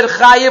ha'eved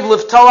chayiv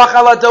livtoach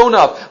al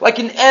adonav. Like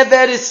an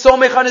eved is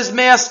somech on his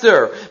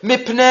master.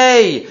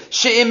 Mipnei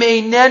she'im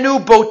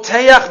einenu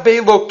boteach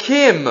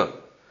be'elokim.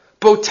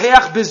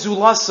 Boteach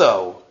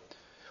bezulaso.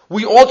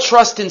 We all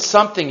trust in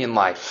something in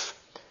life.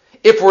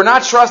 If we're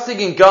not trusting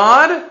in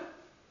God,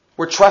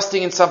 we're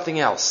trusting in something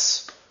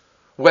else.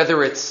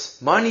 Whether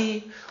it's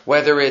money,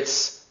 whether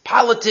it's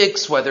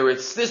politics, whether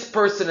it's this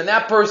person and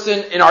that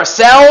person, in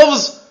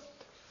ourselves,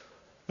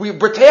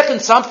 we're taking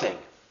something.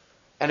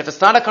 And if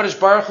it's not HaKadosh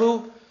Baruch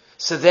Hu,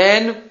 so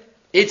then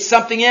it's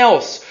something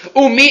else.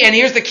 And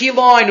here's the key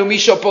line,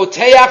 Umisho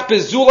poteach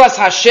bezulas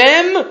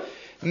Hashem,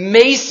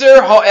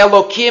 Meser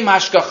ha'elokim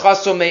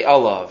hashkachaso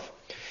me'alav.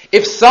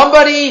 If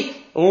somebody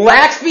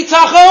lacks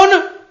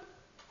bitachon,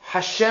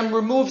 Hashem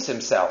removes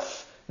himself.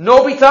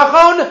 No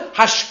bitachon,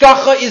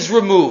 hashkacha is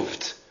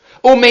removed.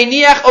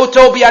 Umeniach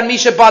oto bi'ad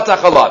misha batach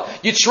alav.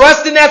 You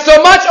trust in that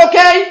so much?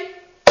 Okay.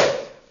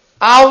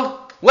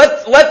 I'll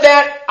let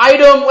that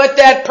item, let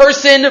that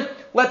person,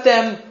 let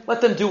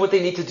them do what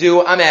they need to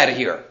do. I'm out of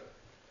here.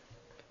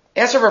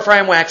 Ask Rav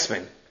Ephraim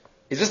Waxman.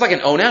 Is this like an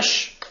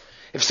onesh?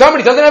 If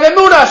somebody doesn't have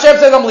emunah, Hashem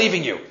says, I'm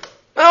leaving you.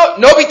 No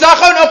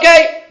bitachon,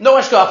 okay. No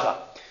hashkacha.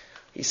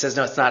 He says,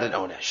 no, it's not an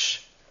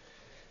onesh.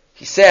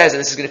 He says, and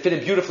this is going to fit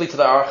in beautifully to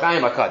the Ar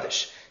Chaim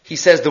HaKadosh. He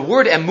says the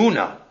word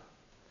emunah,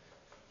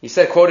 he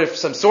said, quoted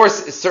from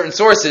certain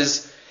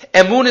sources,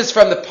 emunah is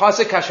from the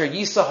pasuk Kasher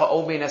Yisa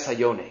ha'omein es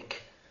hayonik.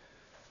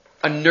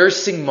 A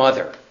nursing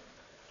mother.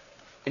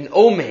 An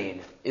omein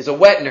is a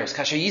wet nurse.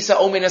 Kasher Yisa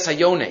omein es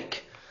hayonik.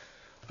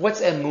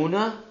 What's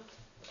emunah?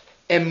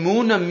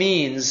 Emunah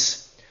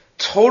means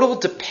total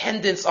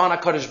dependence on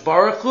HaKadosh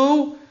Baruch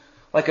Hu,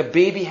 like a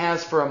baby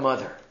has for a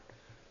mother.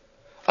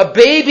 A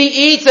baby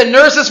eats and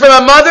nurses from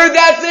a mother,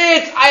 that's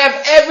it! I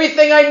have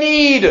everything I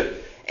need!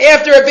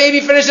 After a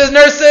baby finishes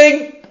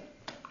nursing,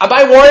 am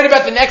I worried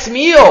about the next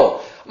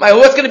meal?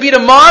 What's going to be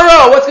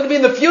tomorrow? What's going to be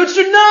in the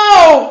future?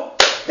 No!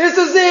 This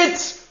is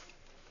it!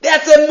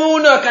 That's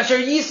emunah, kasher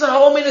yisa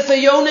ha'omein es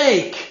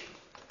hayonik.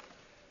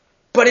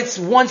 But it's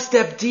one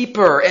step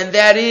deeper, and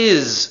that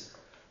is,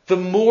 the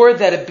more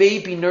that a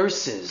baby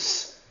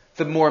nurses,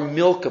 the more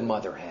milk a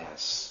mother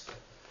has.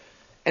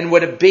 And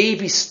when a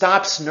baby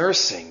stops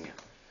nursing,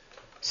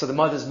 so the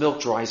mother's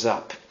milk dries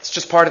up. It's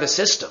just part of the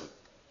system.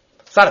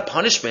 It's not a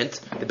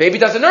punishment. The baby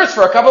doesn't nurse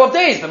for a couple of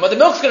days. The mother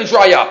milk's going to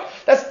dry up.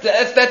 That's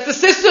the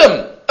system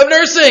of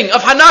nursing,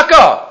 of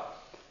Hanaka.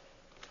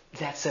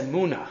 That's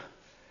emunah.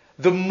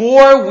 The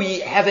more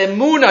we have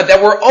emunah,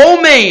 that we're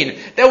omein,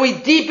 that we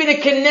deepen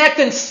and connect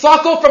and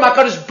suckle from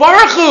HaKadosh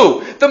Baruch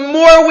Hu, the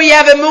more we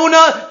have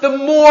emunah, the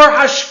more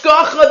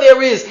hashkacha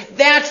there is.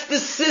 That's the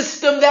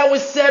system that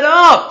was set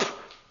up.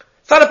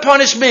 It's not a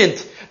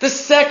punishment. The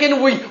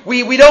second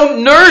we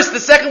don't nurse, the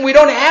second we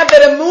don't have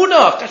that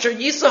emunah, kasher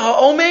yisa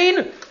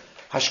ha'omein,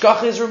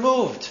 hashkacha is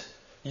removed.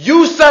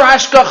 Yusar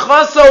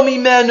hashkachaso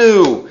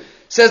mimenu,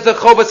 says the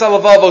Chovas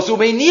HaLevavos,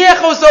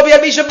 umeiniachoso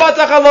bi'ad misha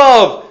batach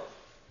alav.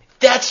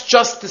 That's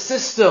just the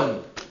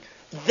system.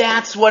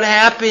 That's what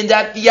happened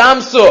at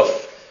Yam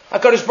Suf.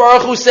 HaKadosh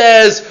Baruch Hu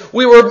says,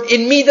 we were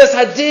in Midas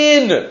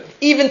Hadin.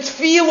 Even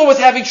Tefillah was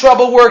having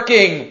trouble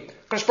working.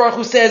 HaKadosh Baruch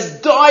Hu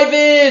says, dive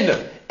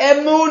in.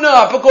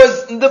 Emunah.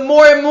 Because the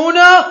more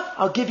emunah,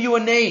 I'll give you a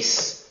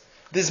nace.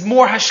 There's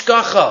more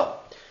hashkacha.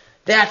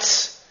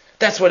 That's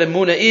what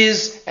emunah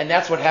is, and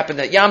that's what happened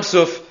at Yam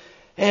Suf.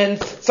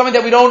 And something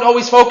that we don't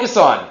always focus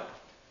on.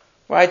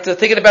 Right?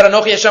 Thinking about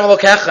Anochi Hashem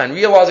Elokecha and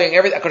realizing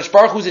HaKadosh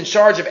Baruch Hu's in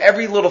charge of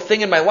every little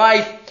thing in my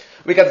life.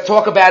 We got to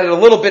talk about it a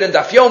little bit in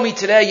Daf Yomi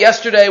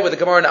yesterday, where the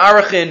Gemara in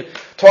Arachin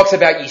talks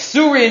about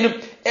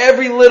Yisurin.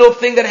 Every little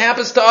thing that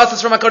happens to us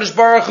is from HaKadosh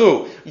Baruch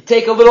Hu. You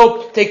take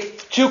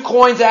 2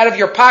 coins out of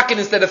your pocket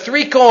instead of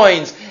 3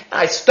 coins.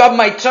 I stub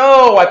my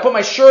toe. I put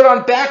my shirt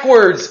on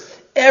backwards.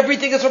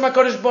 Everything is from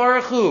HaKadosh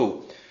Baruch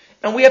Hu.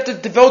 And we have to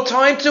devote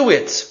time to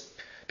it.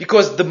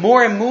 Because the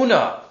more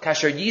emunah,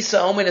 kasher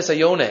yisa omen es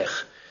hayonech,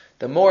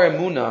 the more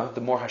emunah,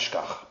 the more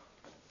hashkach.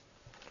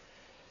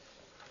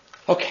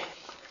 Okay.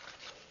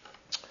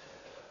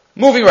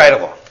 Moving right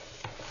along.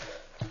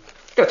 I'm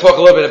going to talk a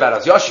little bit about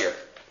Az Yashir.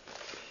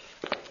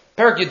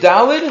 Perak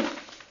Yudalid,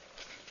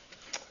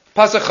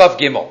 Pasuk Chav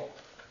Gimel.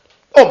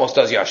 Almost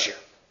Az Yashir.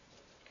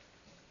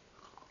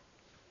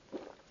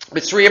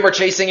 Mitzrayim are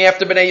chasing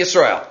after Bnei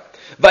Yisrael.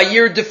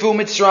 Vayirdefu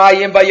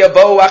Mitzrayim,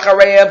 vayavo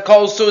achareim,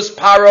 kol sus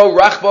paro,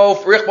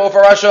 richbo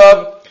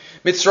farashav.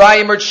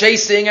 Mitzrayim are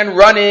chasing and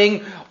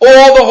running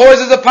all the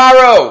horses of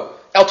Paro.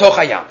 El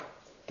Tochayam.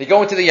 They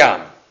go into the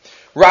Yam.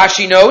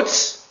 Rashi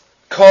notes,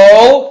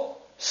 Kol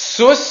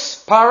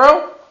Sus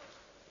Paro.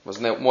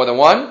 Wasn't there more than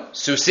one?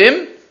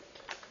 Susim.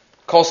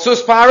 Kol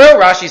Sus Paro.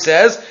 Rashi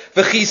says,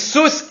 V'chi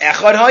Sus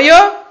Echad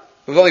Haya.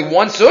 There was only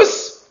one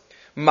Sus.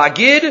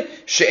 Magid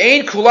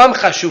She'ein Kulam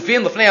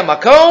Chashufin L'fnei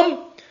HaMakom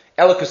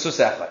Ela K'Sus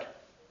Echad.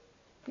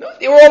 No,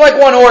 they were all like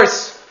one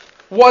horse.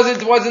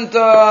 Wasn't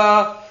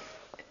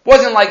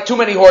like too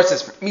many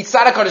horses.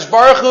 Mitzad HaKadosh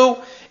Baruch Hu,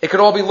 it could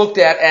all be looked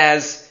at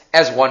as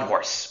one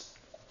horse.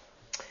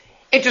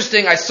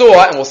 Interesting, I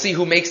saw, and we'll see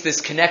who makes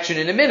this connection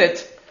in a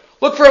minute.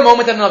 Look for a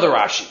moment at another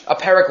Rashi, a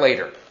parak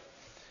later.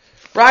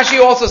 Rashi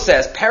also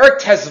says, Parak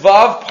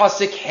Tezvav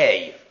Pasik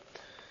Hey.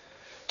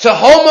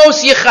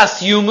 Tahomos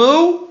Yichas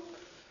Yumu,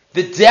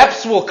 the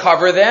depths will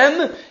cover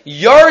them.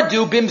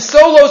 Yardu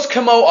Bimsolos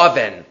Kamo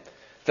Aven.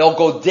 They'll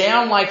go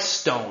down like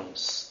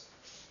stones.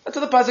 That's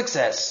what the pasuk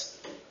says.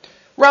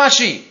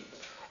 Rashi.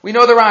 We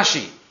know the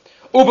Rashi.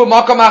 Uba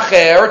makam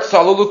acher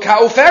tzalulu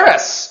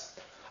ka'uferes.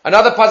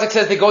 Another pasuk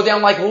says they go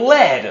down like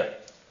lead.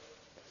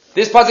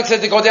 This pasuk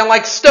says they go down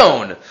like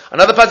stone.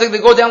 Another pasuk they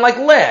go down like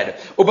lead.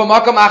 Uba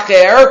makam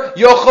acher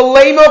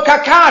yochalemo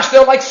kakash.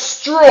 They're like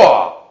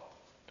straw.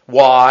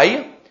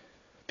 Why?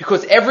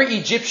 Because every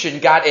Egyptian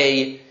got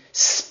a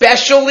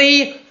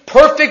specially,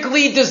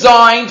 perfectly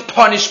designed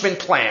punishment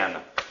plan.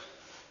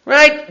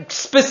 Right?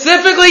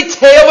 Specifically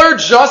tailored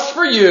just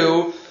for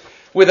you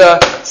with a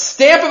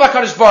stamp of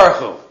HaKadosh Baruch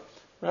Hu.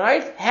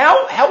 Right?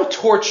 How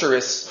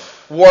torturous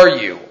were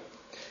you?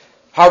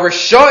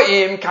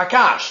 Harisha'im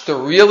kakash. The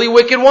really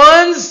wicked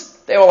ones,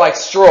 they were like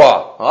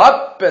straw.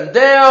 Up and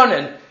down,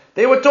 and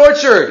they were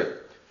tortured.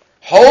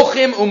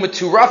 Holchim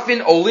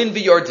u'meturafin olin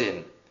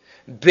v'yordin.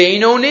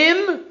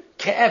 Beinonim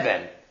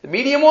ke'even. The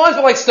medium ones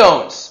were like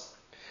stones.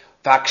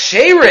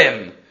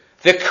 Vaksherim.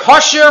 The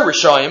kosher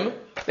Rishayim.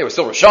 They were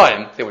still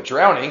Rishayim. They were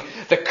drowning.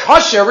 The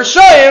kosher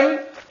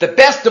Rishayim, the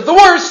best of the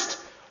worst,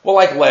 were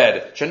like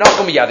lead.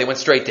 Shenachom miyad. They went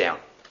straight down.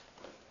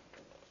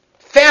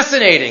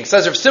 Fascinating.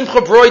 Says Rav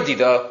Simcha Broidi,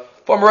 the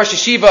former Rosh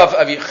Yeshiva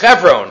of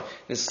Hebron.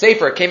 His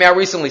sefer came out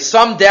recently.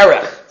 Sam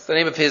Derech. It's the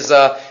name of his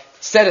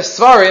set of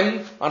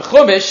Svarim on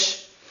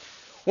Chumash.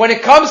 When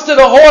it comes to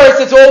the horse,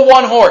 it's all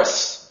one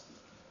horse.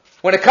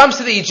 When it comes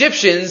to the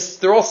Egyptians,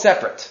 they're all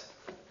separate.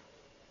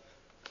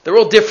 They're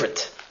all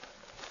different.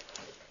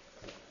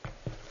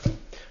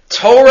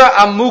 Torah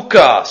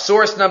Amuka,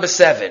 source number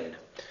 7.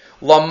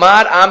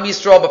 Lamad Am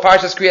Yisrael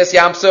b'Parshas Kriyas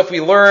Yamsuf.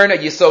 We learn at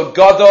Yisod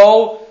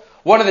Gadol,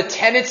 one of the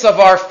tenets of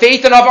our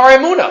faith and of our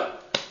emunah.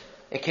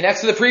 It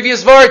connects to the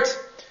previous vart.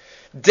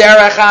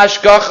 Derech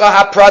hashgacha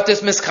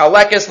hapratis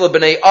mischalekes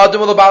lebnei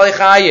adam u'lebalei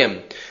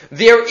chayim.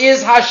 There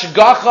is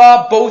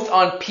hashgacha both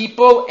on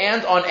people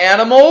and on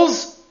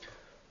animals,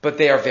 but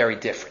they are very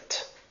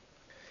different.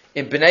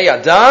 In bnei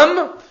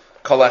adam,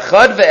 kol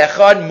echad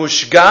ve'echad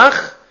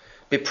mushgach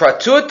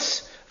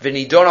b'pratut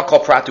v'nidona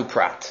kol pratu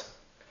prat.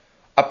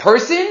 A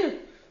person,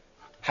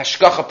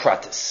 hashgacha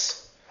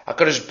pratis.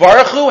 HaKadosh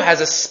Baruch Hu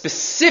has a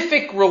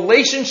specific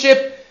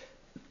relationship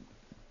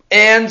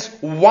and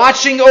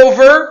watching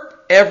over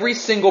every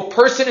single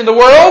person in the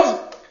world.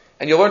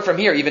 And you'll learn from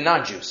here, even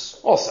non-Jews.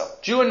 Also,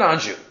 Jew and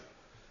non-Jew.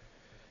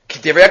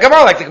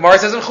 Like the Gemara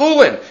says in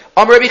Chulin,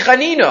 Amar Rabbi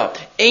Chanina,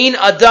 Ein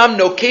Adam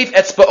nokef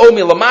etzba'o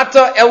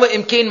milamata, ela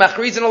imkein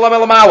machrizin olam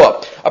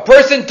elamala. A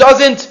person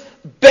doesn't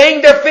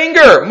bang their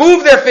finger,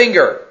 move their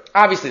finger.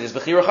 Obviously, there's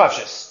bechira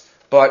chavshis.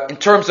 But in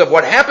terms of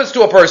what happens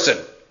to a person,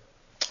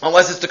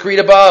 unless it's decreed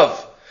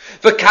above.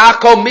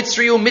 V'kako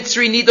mitzri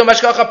u'mitzri nido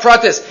mashkacha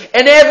pratis.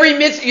 And every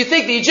mitzri, you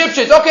think the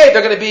Egyptians, okay,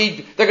 they're going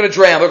to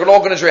drown, they're all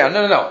going to drown.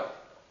 No.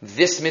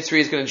 This mitzri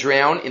is going to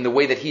drown in the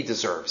way that he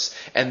deserves.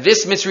 And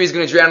this mitzri is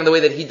going to drown in the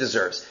way that he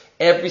deserves.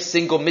 Every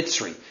single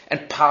mitzri.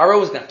 And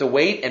Paro is going to have to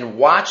wait and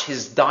watch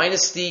his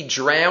dynasty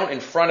drown in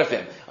front of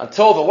him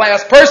until the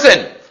last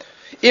person.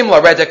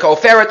 Imla redeka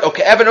oferet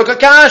oke'evan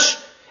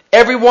okakash.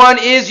 Everyone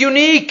is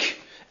unique.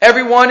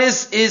 Everyone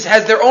has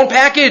their own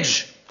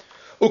package.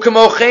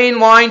 Ukamochein,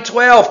 line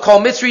 12.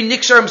 Kol mitzri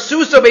nikshar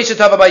msuso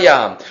beishatav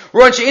bayam.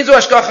 Ruan she'inzo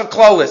hashgacha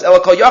klolis.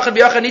 Ela kol yachad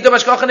v'yachad nito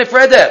hashgacha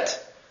nefredet.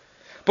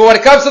 But when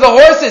it comes to the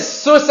horses,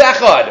 sus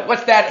echad.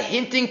 What's that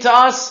hinting to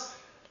us?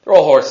 They're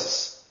all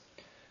horses.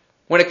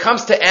 When it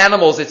comes to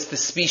animals, it's the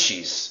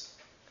species.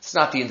 It's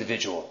not the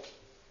individual.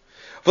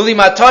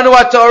 V'limatanu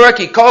ha'torah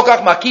ki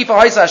kolkach makifa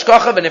ha'isa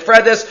hashgacha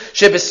v'nefredes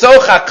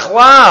shebesocha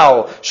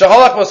klal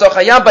sheholach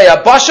mosocha yam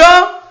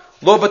bayabasha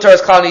lo b'taras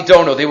klal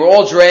nidono. They were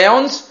all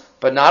drowned,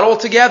 but not all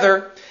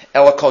together.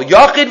 Ela kol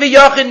yachid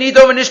v'yachid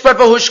nido v'nishpat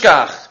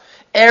v'hushkach.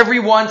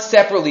 Everyone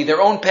separately, their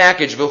own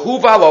package.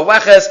 V'huva lo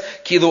leches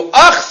kilu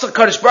ach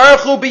HaKadosh Baruch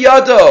Hu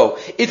biyado.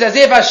 It's as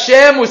if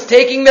Hashem was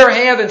taking their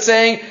hand and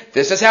saying,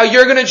 this is how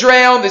you're going to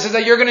drown, this is how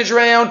you're going to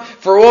drown.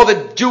 For all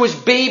the Jewish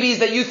babies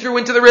that you threw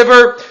into the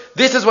river,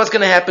 this is what's going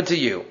to happen to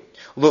you.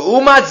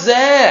 L'umat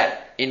zeh,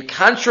 in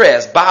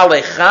contrast,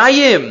 ba'alei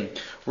chayim,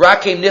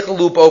 rakim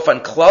nichalu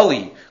b'ofan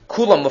klali,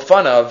 kulam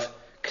lefanav,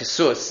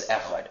 kesus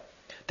echad.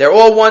 They're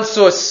all one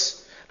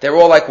sus. They're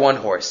all like one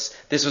horse.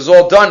 This was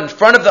all done in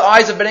front of the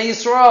eyes of Bnei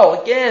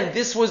Yisrael. Again,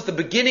 this was the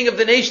beginning of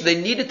the nation.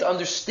 They needed to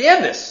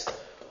understand this.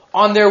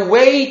 On their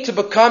way to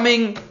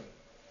becoming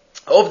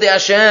Ovdei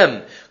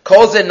Hashem,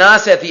 Kol Ze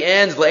Nase at the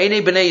end,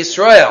 Le'enei Bnei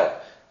Yisrael.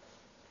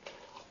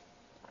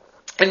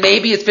 And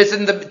maybe it fits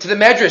into the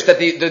Medrash that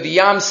the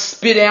Yam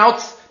spit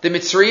out the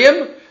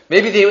Mitzrayim.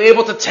 Maybe they were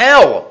able to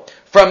tell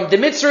from the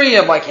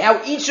Mitzrayim, like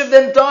how each of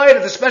them died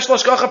of the special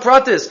Hashgacha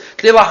Pratis,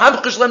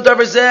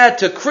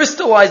 to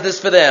crystallize this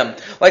for them.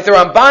 Like the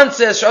Ramban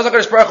says, Shazak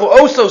HaKadosh Baruch Hu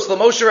Osos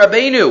L'Moshe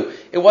Rabbeinu.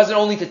 It wasn't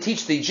only to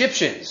teach the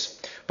Egyptians,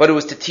 but it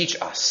was to teach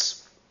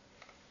us.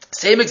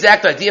 Same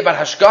exact idea about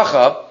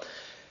Hashgacha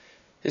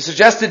is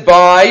suggested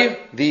by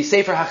the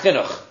Sefer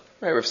HaChinuch.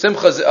 Right, Rav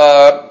Simcha's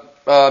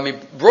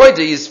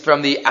embroidery is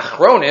from the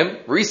Achronim,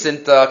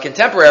 recent,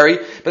 contemporary,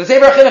 but the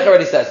Sefer HaChinuch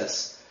already says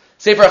this.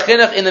 Sefer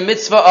HaChinuch in the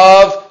mitzvah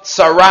of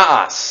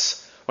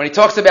Sara'as. When he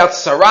talks about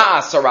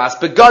Sara'as,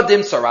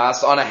 Begadim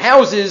Sara'as, on a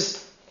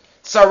houses,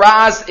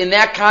 Sara'as, in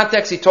that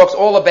context he talks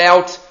all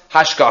about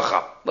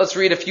Hashgacha. Let's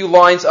read a few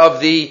lines of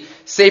the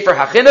Sefer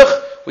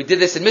HaChinuch. We did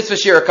this in Mitzvah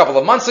Shir a couple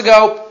of months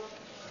ago.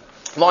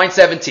 Line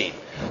 17.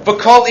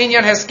 V'kol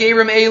inyan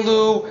haskerim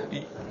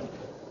elu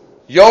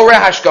Yore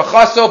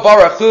Hashgachaso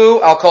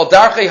Barachu al kol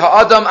darchei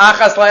ha'adam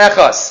achas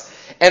la'echas.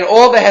 And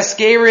all the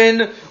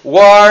Heskerin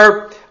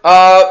were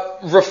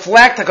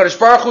reflect HaKadosh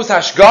Baruch Hu's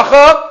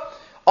Hashgacha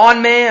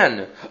on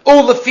man.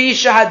 Ulefi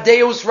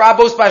shahadeus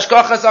rabos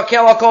b'hashgachas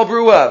akel akol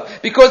brua.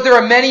 Because there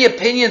are many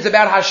opinions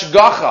about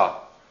Hashgacha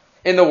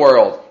in the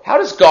world. How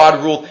does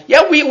God rule?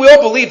 Yeah, we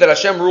all believe that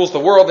Hashem rules the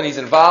world and He's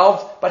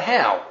involved, but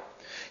how?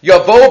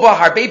 Yavo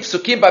b'harbe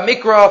psukim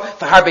b'mikra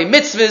v'harbe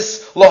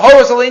mitzvahs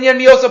lohoros alinyan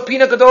mioso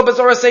pina gadol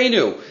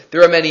b'zoraseinu.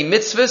 There are many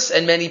mitzvahs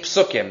and many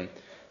psukim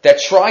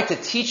that try to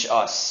teach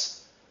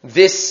us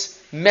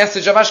this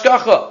message of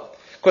Hashgacha.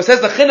 Because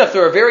says the Chinuch,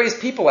 there are various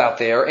people out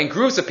there and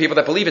groups of people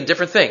that believe in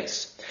different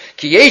things.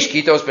 Ki yesh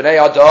kitos b'nei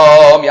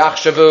adam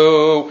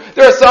yachshavu.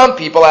 There are some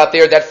people out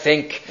there that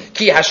think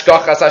ki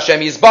hashgachas Hashem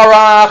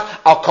yizbarach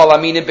al kol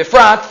aminim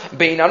befrat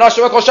bein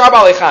anashim kol shar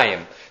ba'alei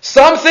chayim.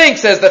 Some think,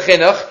 says the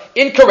Chinuch,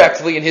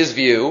 incorrectly in his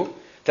view,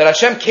 that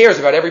Hashem cares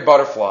about every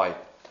butterfly.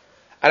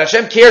 And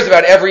Hashem cares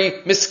about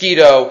every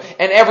mosquito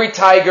and every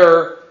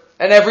tiger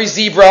and every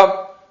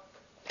zebra.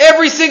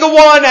 Every single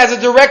one has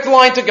a direct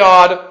line to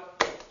God.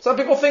 Some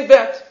people think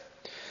that.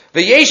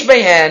 V'yesh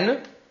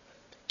mehen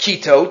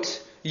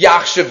kitot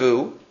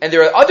yachshavu, and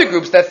there are other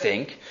groups that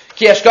think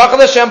ki hashgacha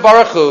l'Hashem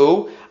baruch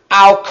hu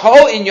al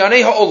kol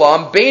inyanei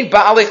ha'olam bein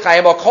ba'alei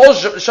chayim al kol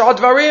shal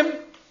dvarim.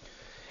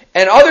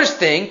 And others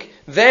think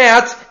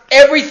that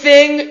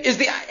everything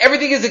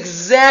is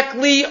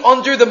exactly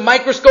under the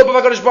microscope of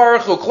HaKadosh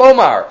Baruch Hu.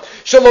 Klomar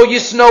shelo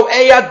yisno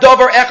eya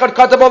davar echad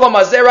katav olam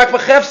hazeh rak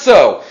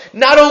v'chefso.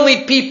 Not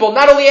only people,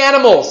 not only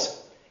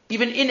animals,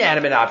 even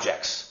inanimate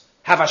objects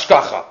have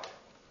hashgacha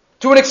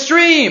to an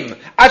extreme.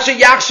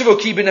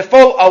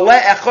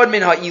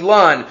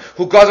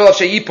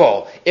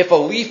 If a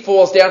leaf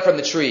falls down from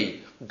the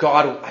tree,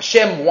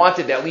 Hashem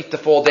wanted that leaf to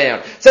fall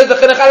down. Says the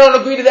Chinuch, I don't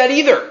agree to that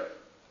either.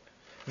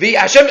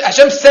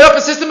 Hashem set up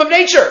a system of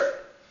nature.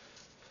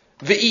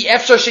 The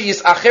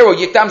Chinuch's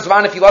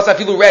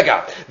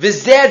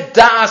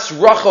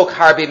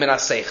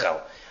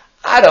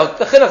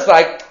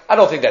like, I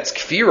don't think that's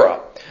kfira,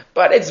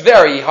 but it's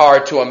very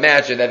hard to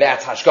imagine that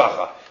that's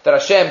hashgacha. That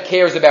Hashem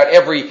cares about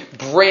every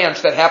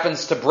branch that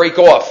happens to break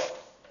off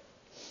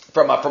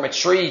from a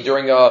tree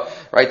during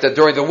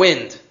the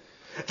wind.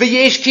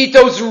 V'yesh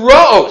kitos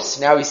ra'os.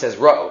 Now he says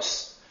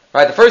ra'os.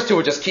 Right, the first two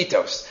were just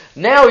kitos.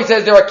 Now he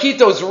says there are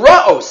kitos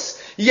ra'os.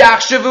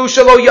 Yachshavu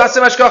shelo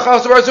yasem hashgacha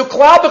v'razu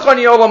klal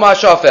b'chani olam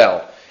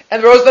hashafel.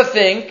 And those that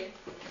think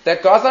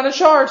that God's not in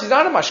charge, He's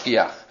not a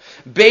mashgiach.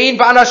 Bein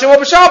ba'anashim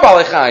v'b'shal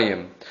ba'alei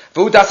chayim.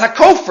 V'udas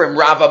hakofrim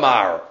Rav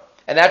Amar.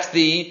 And that's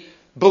the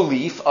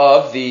belief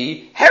of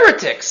the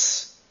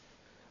heretics.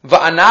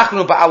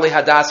 Va'anachnu ba'alei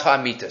hadas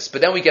ha'amitas.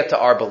 But then we get to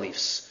our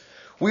beliefs.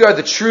 We are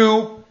the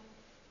true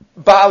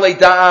ba'alei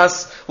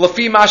das,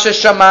 lefi masha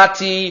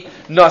shamati,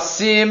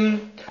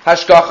 nasim,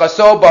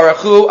 hashgachaso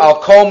baruchu al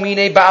kol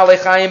minei ba'alei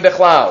chayim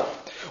bechlal.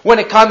 When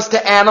it comes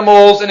to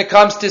animals and it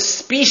comes to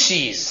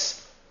species,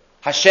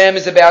 Hashem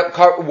is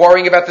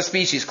worrying about the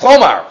species.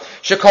 Klomar,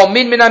 shekol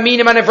min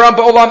aminim anevram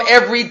ba'olam,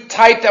 every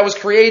type that was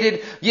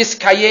created,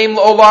 yiskayem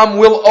l'olam,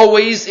 will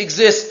always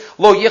exist.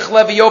 Lo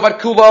yichle v'yovad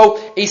kulo,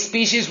 a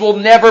species will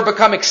never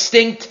become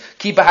extinct.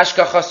 Ki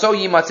b'hashgachaso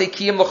yimatzei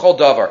kiyim l'chol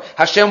davar.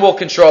 Hashem will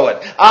control it.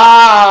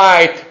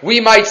 We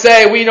might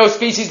say we know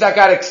species that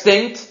got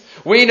extinct.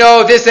 We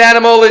know this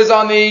animal is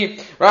on the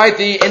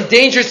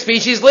endangered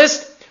species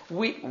list. Do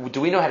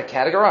we know how to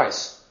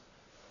categorize?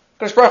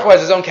 HaKadosh Baruch Hu has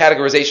His own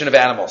categorization of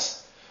animals.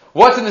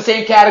 What's in the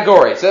same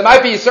category? So there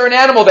might be a certain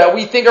animal that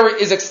we think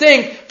is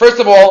extinct. First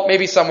of all,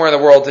 maybe somewhere in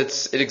the world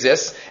it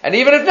exists. And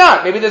even if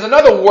not, maybe there's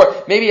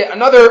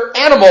another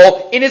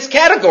animal in its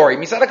category.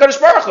 Misad HaKadosh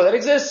Baruch Hu that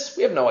exists.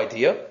 We have no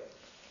idea.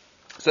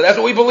 So that's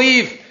what we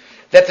believe,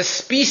 that the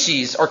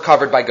species are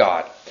covered by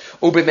God.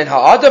 U'b'min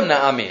ha'adam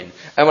na'amin.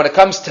 And when it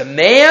comes to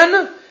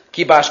man,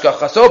 Ki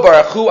b'hashgachaso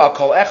barachu al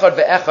kol echad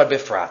ve'echad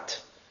befrat.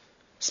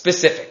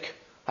 Specific.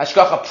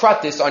 Hashgacha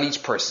pratis on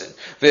each person.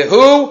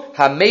 V'hu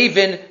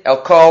hamevin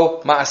el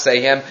kol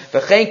ma'asehem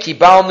v'chein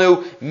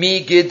kibalnu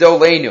mi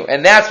gidolenu.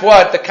 And that's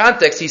what the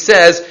context, he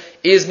says,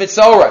 is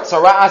mitzorah.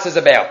 Tzara'as is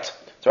about.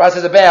 Tzara'as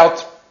is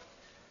about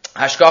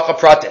hashgacha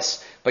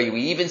pratis. But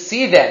we even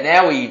see that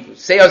now. We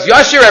say Oz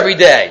Yashir every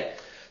day.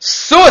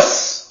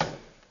 Sus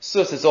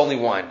is only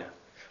one.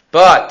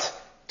 But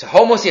to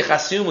homos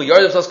yechasumu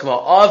yardavos kama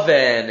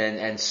oven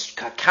and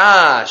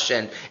kakash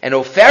and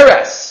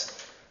oferes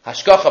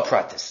hashgacha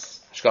pratis.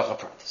 Hashgacha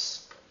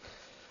pratis.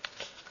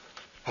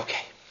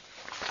 Okay.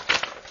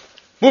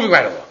 Moving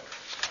right along.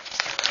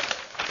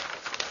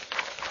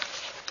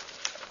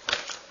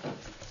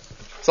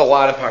 It's a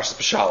lot of Parshat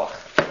Beshalach.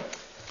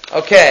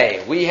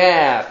 Okay, we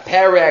have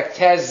Perek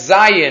Tez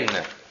Zayin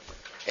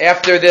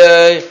after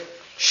the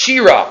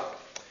Shira.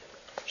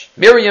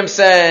 Miriam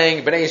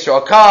saying, Bnei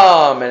Yisrael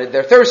come, and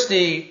they're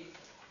thirsty.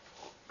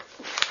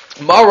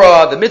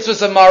 Mara, the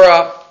mitzvahs of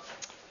Mara.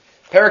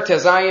 Perek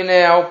Tez Zayin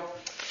now.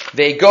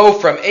 They go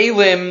from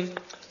Elim,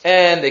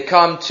 and they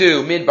come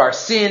to Midbar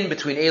Sin,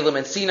 between Elim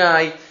and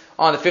Sinai,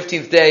 on the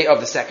 15th day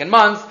of the second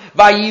month.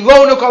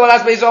 Vayilonu kol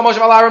ha'as be'Yisrael Moshe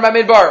Malarim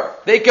Midbar.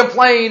 They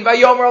complain.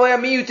 Vayomer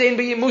aleim miyutein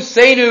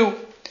b'yimusenu.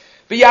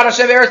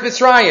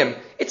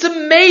 It's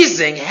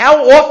amazing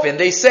how often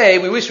they say,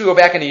 we wish we were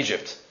back in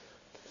Egypt.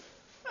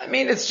 I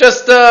mean, it's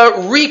just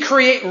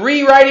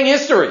rewriting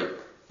history.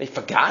 They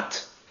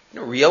forgot. They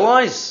don't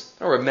realize.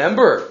 They don't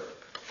remember.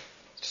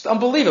 It's just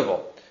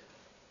unbelievable.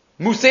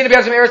 I'm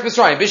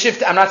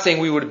not saying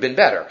we would have been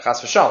better,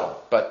 chas v'shalom,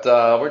 but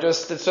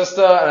it's just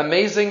an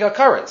amazing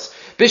occurrence.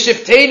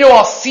 B'shifteinu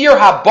al sir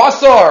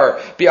habasar,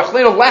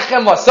 b'yachlenu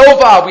lechem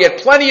lasova. We had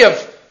plenty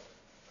of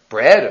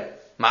bread,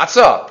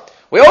 matzah.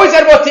 We always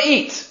had what to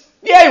eat.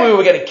 Yeah, we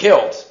were getting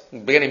killed. We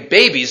were getting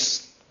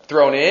babies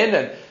thrown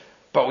in,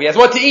 but we had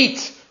what to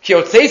eat.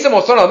 Moshe,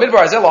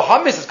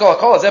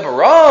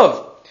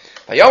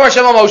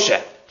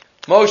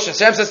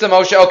 Hashem says to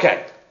Moshe,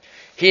 okay.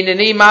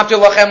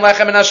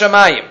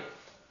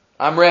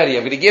 I'm ready.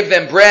 I'm going to give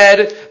them bread.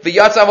 I'm going to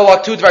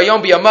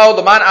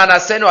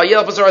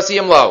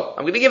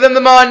give them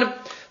the man.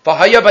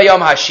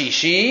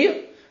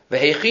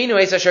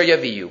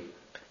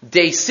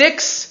 Day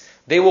 6,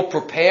 they will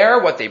prepare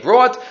what they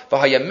brought.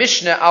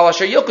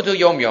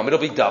 It'll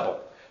be double.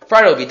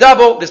 Friday will be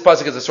double. This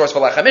pasuk is the source for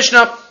Lecha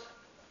Mishnah.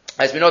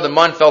 As we know, the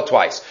man fell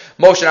twice.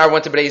 Moshe and Aaron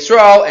went to Bnei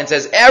Yisrael and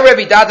says,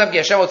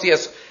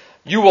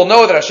 you will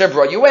know that Hashem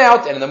brought you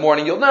out, and in the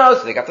morning you'll know.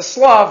 So they got the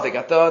slav, they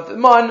got the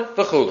man,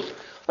 the chulu.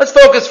 Let's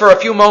focus for a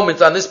few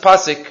moments on this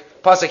pasuk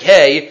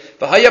hey.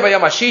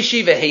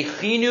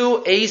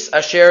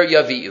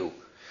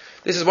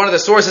 This is one of the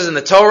sources in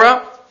the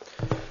Torah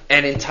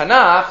and in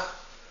Tanakh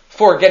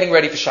for getting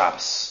ready for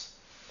Shabbos.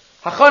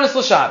 Hachanas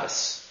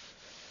l'Shabbos.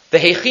 The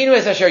heichinu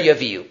es asher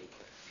yaviu.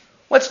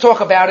 Let's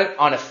talk about it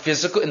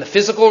in the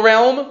physical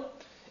realm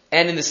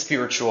and in the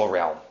spiritual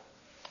realm.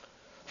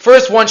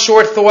 First, one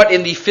short thought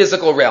in the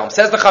physical realm.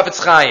 Says the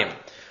Chafetz Chaim.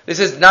 This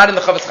is not in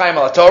the Chafetz Chaim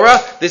al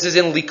Torah. This is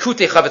in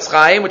Likutei Chafetz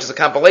Chaim, which is a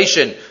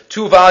compilation,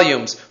 2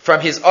 volumes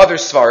from his other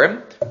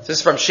Svarim. This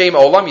is from Shem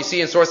Olam. You see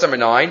in source number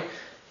 9.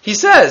 He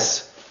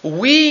says,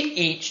 we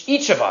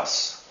each of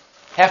us,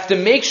 have to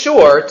make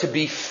sure to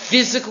be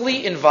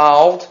physically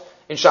involved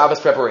in Shabbos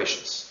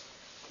preparations.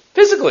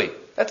 Physically.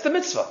 That's the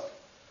mitzvah.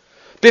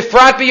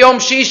 Bifrat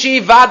b'yom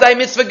shishi vaday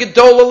mitzvah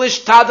gedola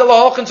lishtadel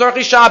ha'olchen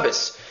tzarchi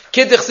Shabbos.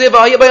 They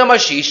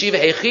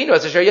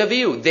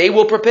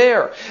will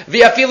prepare.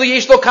 Like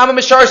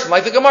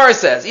the Gemara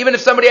says, even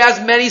if somebody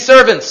has many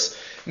servants,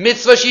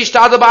 mitzvah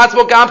shishtadel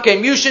ba'atzmo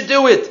gamkein, you should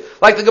do it.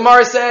 Like the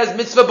Gemara says,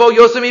 mitzvah bo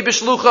yosemi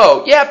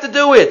b'shlucho, you have to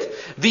do it.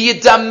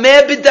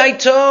 V'yidameh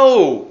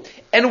b'daito.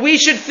 And we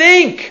should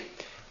think,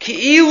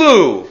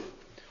 ki'ilu.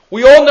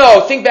 We all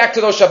know, think back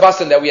to those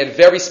Shabbosim that we had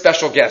very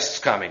special guests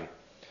coming.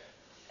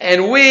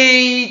 And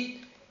we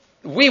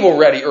were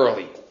ready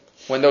early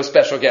when those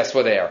special guests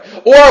were there.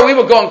 Or we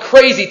were going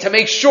crazy to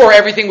make sure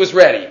everything was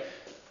ready.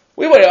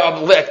 We would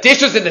let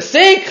dishes in the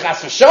sink,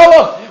 chas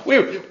v'shalom.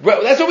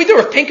 That's what we do,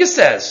 Rav Pinkus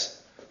says.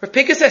 Rav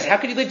Pinkus says, how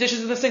could you leave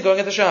dishes in the sink going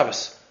into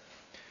Shabbos?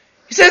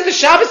 He says, the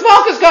Shabbos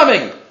Malk is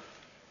coming.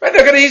 Right?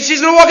 She's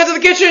going to walk into the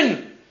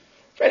kitchen.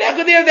 Right? How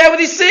could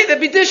they say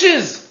there'd be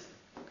dishes?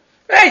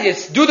 Right?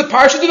 Just do the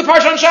parsha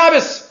on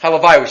Shabbos.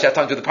 Halavai, we should have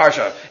time to do the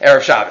parsha,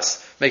 Erev Shabbos.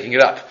 Making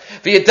it up.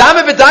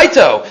 V'yadame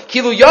v'daito,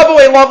 kilu yavo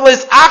a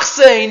loveless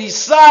achsein,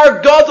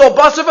 yisar gadol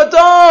basar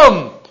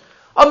v'adam.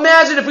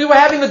 Imagine if we were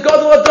having the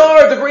Gadol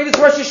Adar, the greatest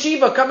Rosh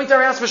Yeshiva, coming to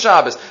our house for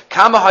Shabbos.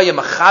 Kama haya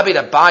machabed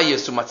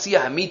abayis,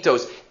 umatzia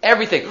hamitos,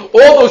 everything.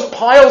 All those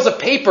piles of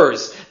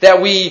papers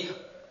that we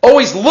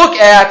always look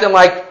at and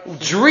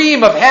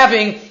dream of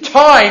having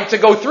time to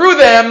go through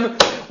them,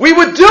 we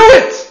would do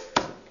it.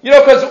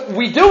 Because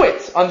we do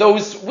it on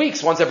those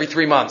weeks, once every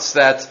 3 months,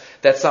 that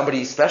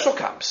somebody special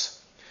comes.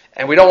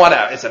 And we don't want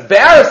to, it's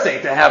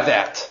embarrassing to have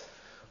that.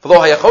 And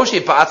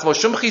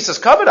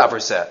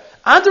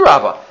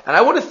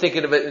I wouldn't think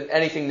of it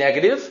anything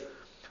negative.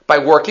 by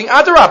working.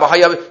 Adarabah,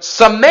 hayav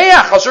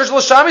sameach al shurish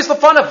l'shamis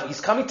lefanav.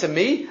 He's coming to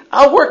me.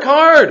 I'll work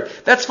hard.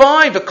 That's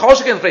fine. But kol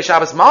sheken l'fnei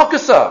Shabbos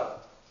malkusa.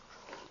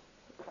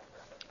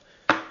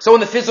 So in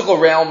the physical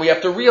realm, we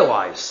have to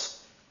realize,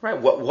 right,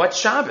 what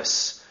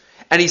Shabbos?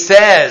 And he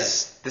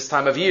says, this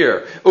time of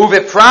year,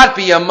 uveprat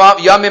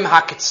b'yamim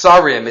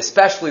haketsarim,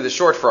 especially the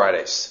short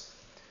Fridays.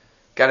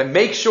 Got to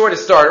make sure to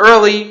start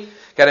early.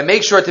 Got to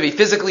make sure to be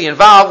physically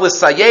involved.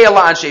 L'sayei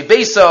la'anshe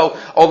beso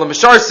or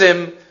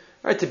l'misharsim,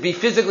 right? To be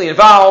physically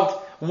involved.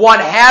 One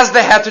has the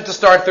heter to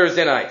start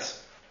Thursday night.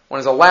 One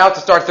is allowed to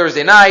start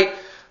Thursday night. I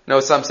know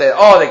some say,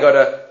 they go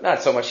to,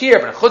 not so much here,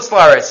 but in Chutz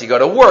La'aretz, you go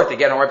to work, they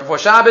get home right before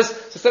Shabbos,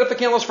 so set up the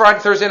candles Friday,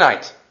 Thursday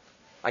night.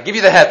 I give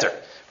you the heter.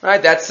 Right?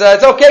 That's,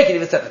 it's okay. You can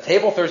even set the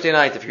table Thursday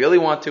night if you really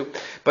want to.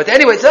 But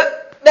anyway,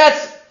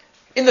 that's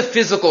in the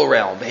physical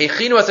realm.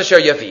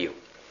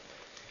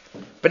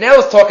 But now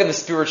let's talk in the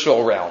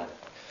spiritual realm.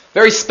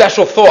 Very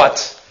special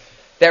thought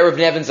that Reb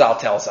Nevin Zal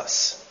tells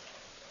us.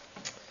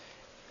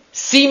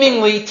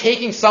 Seemingly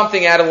taking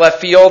something out of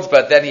left field,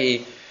 but then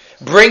he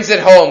brings it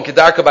home,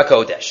 Kedarka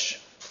Bakodesh.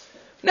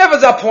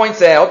 Nevin Zal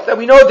points out that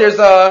we know there's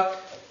a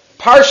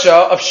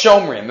parsha of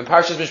Shomrim in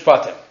Parshat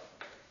Mishpatim.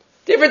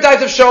 Different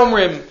types of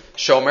Shomrim.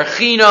 Shomer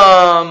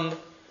Chinam,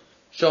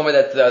 Shomer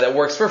that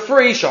works for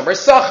free, Shomer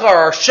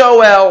Sachar,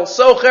 Shoel,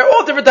 Socher,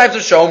 all different types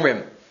of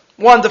Shomrim.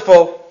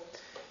 Wonderful.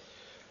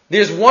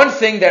 There's one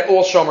thing that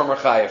all Shomer are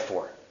chayav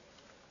for.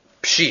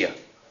 Pshia.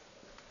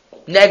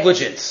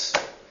 Negligence.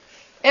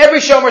 Every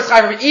Shomer is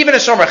chayav for, even a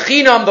Shomer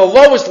Chinam, the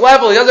lowest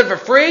level, he does it for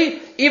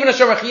free, even a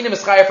Shomer Chinam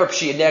is chayav for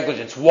Pshia,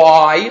 negligence.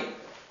 Why?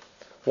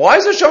 Why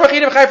is a Shomer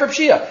Chinam chayav for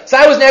Pshia? So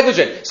I was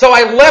negligent. So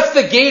I left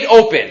the gate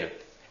open,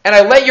 and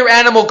I let your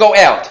animal go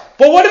out.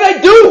 But what did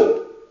I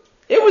do?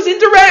 It was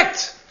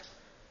indirect.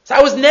 So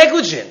I was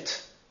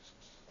negligent.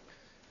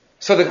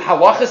 So the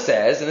halacha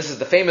says, and this is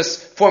the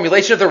famous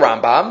formulation of the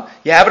Rambam,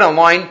 you have it on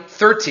line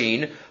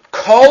 13,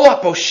 Kol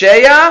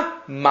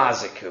posheya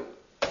maziku.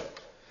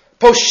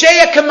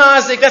 Posheya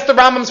kamazik, that's the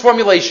Rambam's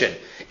formulation.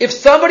 If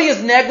somebody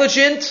is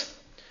negligent,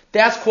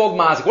 that's called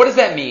mazik. What does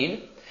that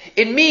mean?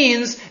 It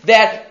means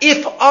that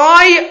if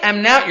I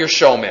am not your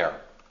shomer,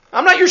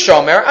 I'm not your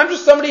shomer, I'm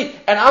just somebody,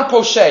 and I'm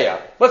posheya.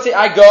 Let's say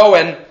I go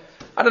and,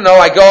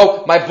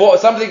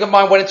 something of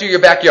mine went into your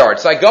backyard.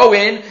 So I go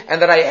in,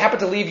 and then I happen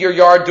to leave your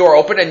yard door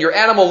open, and your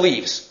animal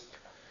leaves.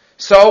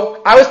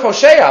 So I was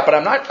posheya, but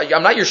I'm not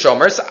your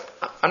shomer. So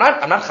I'm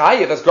not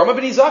chayiv. That's grama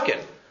b'ni zaken.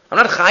 I'm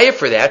not chayiv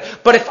for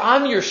that. But if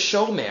I'm your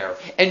shomer,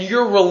 and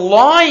you're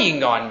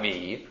relying on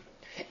me,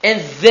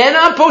 and then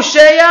I'm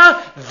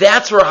posheya,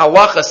 that's where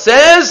halacha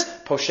says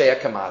posheya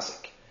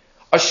kamazik.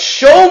 A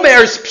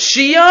shomer's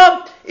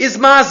pshia is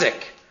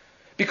mazik.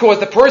 Because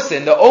the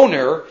person, the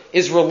owner,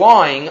 is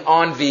relying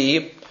on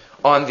the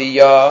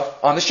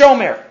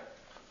shomer.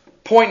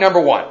 Point number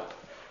one.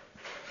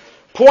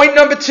 Point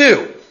number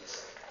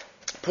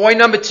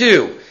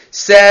two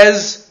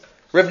says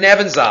Reb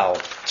Nevin Zal.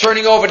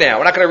 Turning over now.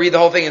 We're not going to read the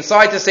whole thing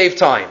inside to save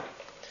time.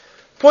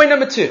 Point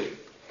number two.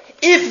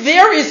 If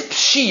there is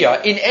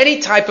pshia in any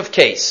type of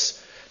case,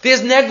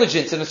 there's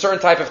negligence in a certain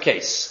type of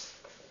case.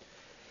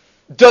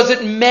 Does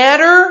it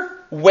matter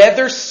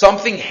whether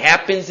something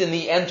happens in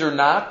the end or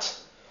not?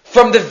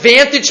 From the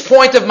vantage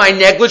point of my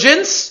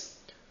negligence?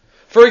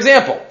 For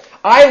example,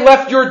 I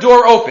left your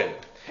door open,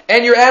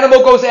 and your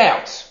animal goes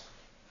out,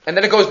 and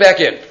then it goes back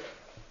in.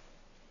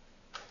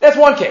 That's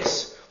one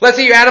case. Let's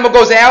say your animal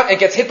goes out and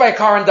gets hit by a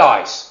car and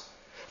dies.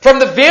 From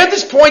the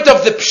vantage point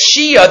of the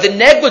pshia, the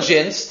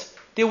negligence,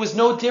 there was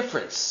no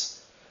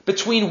difference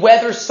between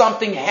whether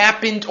something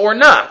happened or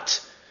not.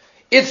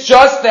 It's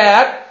just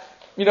that,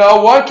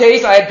 one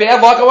case I had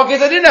bad luck, and one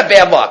case I didn't have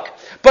bad luck.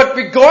 But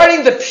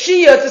regarding the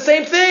pshia, it's the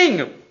same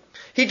thing.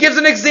 He gives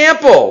an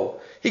example.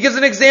 He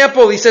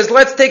says,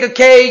 let's take a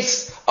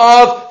case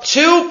of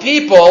two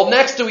people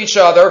next to each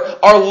other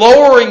are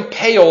lowering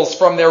pails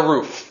from their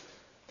roof.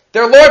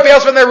 They're lowering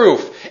pails from their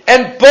roof.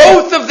 And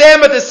both of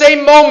them at the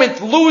same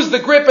moment lose the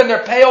grip and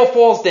their pail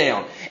falls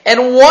down.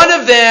 And one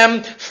of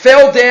them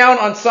fell down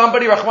on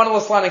somebody, Rahman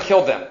al-Islam, and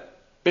killed them.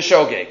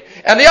 Bishogeg.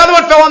 And the other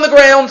one fell on the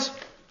ground.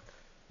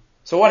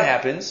 So what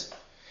happens?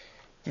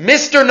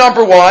 Mr.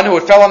 Number One, who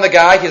had fell on the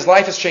guy, his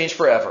life has changed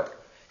forever.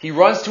 He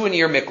runs to an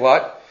ear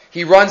miklat.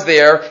 He runs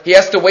there. He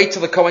has to wait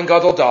till the Kohen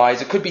Gadol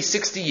dies. It could be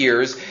 60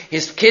 years.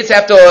 His kids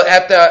have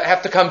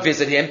to come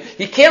visit him.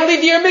 He can't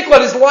leave the ear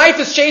miklat. His life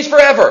has changed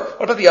forever.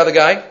 What about the other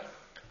guy?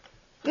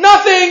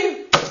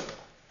 Nothing.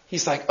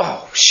 He's like,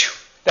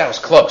 that was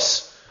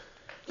close.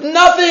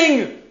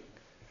 Nothing.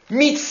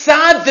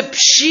 Mitzad the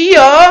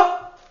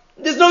pshia,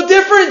 there's no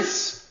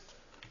difference.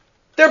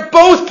 They're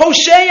both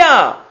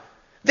posheya.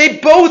 They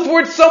both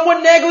were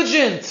somewhat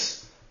negligent.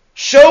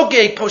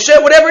 Shogeg,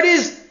 posheya, whatever it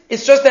is.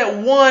 It's just that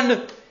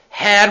one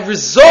had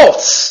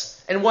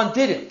results and one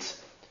didn't.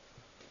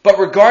 But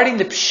regarding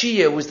the pshia,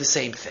 it was the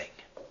same thing.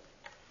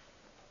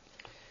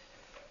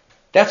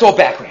 That's all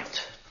background.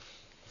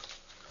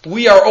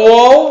 We are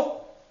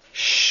all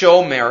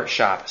shomer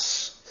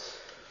Shabbos.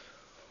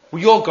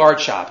 We all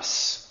guard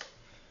Shabbos.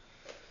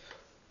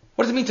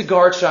 What does it mean to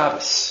guard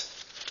Shabbos?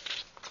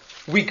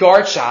 We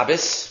guard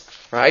Shabbos,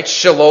 right?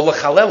 Shelo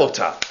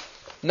lechalelota,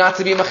 not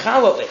to be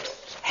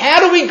mechalelit. How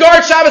do we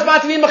guard Shabbos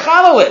not to be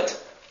mechalelit?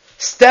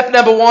 Step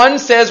number 1,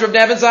 says Reb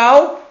Nevin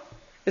Zal,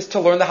 is to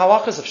learn the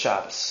halachas of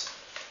Shabbos.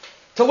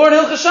 To learn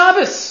Hilchas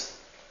Shabbos.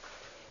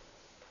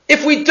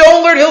 If we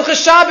don't learn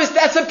Hilchas Shabbos,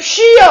 that's a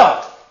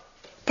pshia.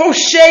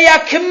 Posheya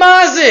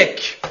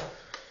kemazik.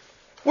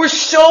 We're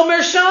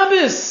Shomer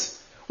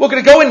Shabbos. We're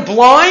going to go in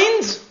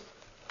blind?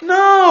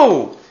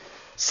 No.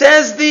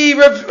 Says the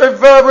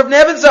Reb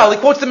Nevin Zal, he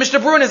quotes the Mishnah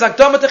Berurah in his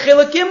Akdama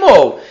Techila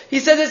Gimel. He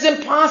says it's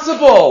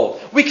impossible.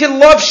 We can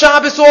love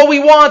Shabbos all we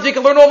want. We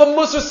can learn all the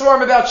Musar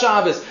Svarim about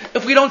Shabbos.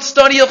 If we don't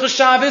study Hilchas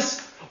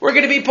Shabbos, we're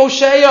going to be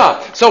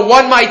Posheya. So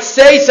one might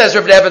say, says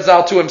Reb Nevin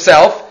Zal to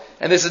himself,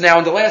 and this is now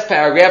in the last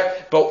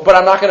paragraph, but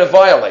I'm not going to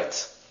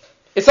violate.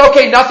 It's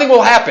okay, nothing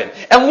will happen.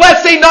 And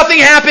let's say nothing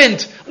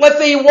happened. Let's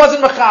say he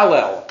wasn't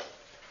Mechalel.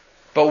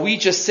 But we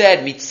just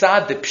said,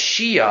 mitzad the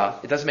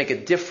pshia, it doesn't make a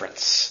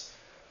difference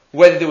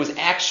whether there was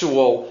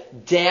actual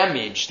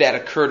damage that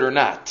occurred or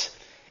not.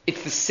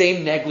 It's the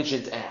same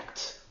negligent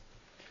act.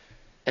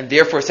 And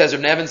therefore, says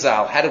Reb Nevin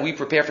Zal, how do we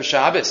prepare for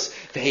Shabbos?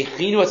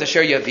 V'heichinu as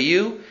asher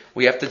yaviu,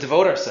 we have to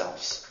devote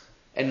ourselves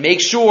and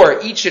make sure,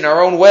 each in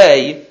our own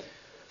way,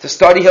 to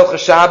study Hilchas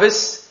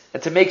Shabbos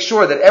and to make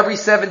sure that every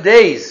 7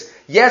 days,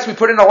 yes, we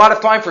put in a lot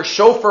of time for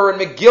Shofar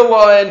and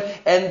Megillah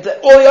and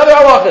all the other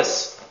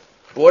halachas.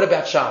 But what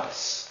about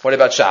Shabbos? What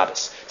about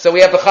Shabbos? So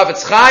we have the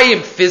Chavetz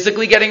Chaim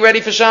physically getting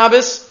ready for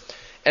Shabbos,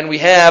 and we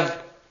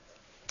have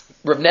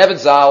Reb Nevin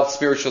Zal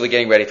spiritually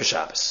getting ready for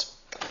Shabbos.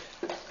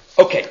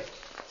 Okay.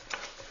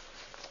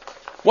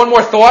 One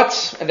more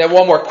thought, and then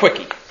one more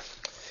quickie.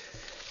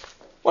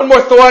 One more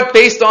thought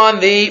based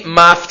on the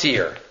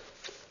Maftir.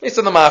 Based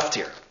on the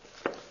Maftir.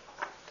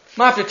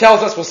 Maftir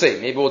tells us, we'll see.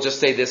 Maybe we'll just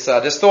say this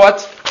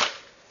thought.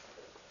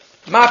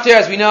 Maftir,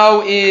 as we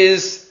know,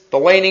 is the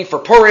laning for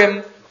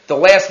Purim. The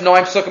last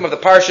 9 psukim of the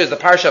Parsha is the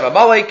Parsha of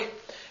Amalek.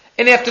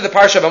 And after the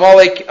Parsha of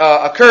Amalek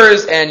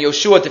occurs and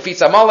Yoshua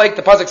defeats Amalek,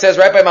 the pasuk says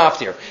right by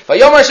Maftir,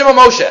 "Vayomer Hashem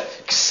Moshe,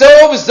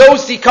 Ksov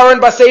zos zikaron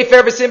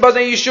basefer v'sim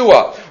baznei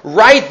Yeshua."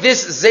 Write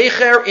this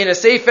zecher in a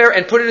sefer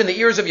and put it in the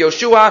ears of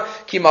Yoshua.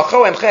 Ki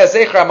macho emche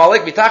zecher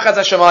Amalek mitachas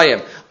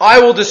hashamayim. I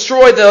will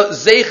destroy the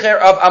zecher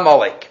of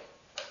Amalek.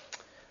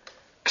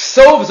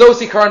 Ksov zos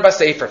zikaron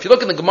basefer. If you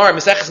look in the Gemara,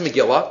 Maseches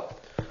Megillah,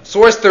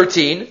 source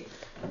 13,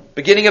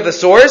 beginning of the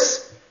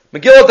source,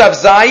 Megillah Daf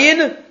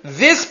Zayin,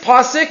 this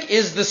pasuk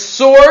is the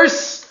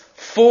source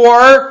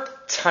for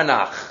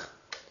Tanakh.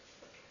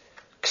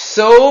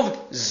 Ksov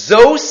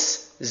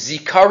Zos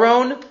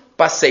Zikaron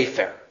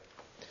Basefer.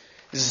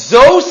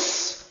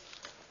 Zos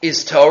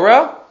is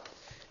Torah,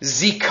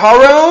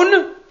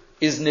 Zikaron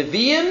is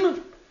Nevi'im,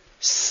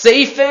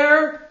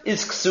 Sefer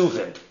is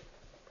Ksuvim.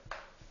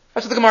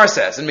 That's what the Gemara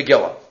says in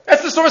Megillah.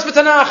 That's the source for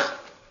Tanakh.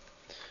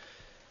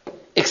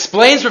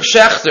 Explains Rav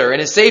Shechter in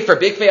his Sefer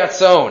Bikvei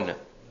Atzon.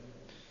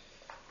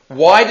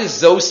 Why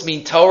does Zos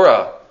mean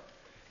Torah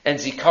and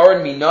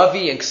Zikaron mean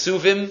Navi and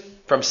Ksuvim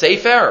from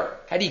Sefer?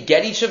 How do you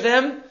get each of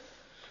them?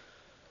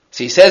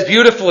 So he says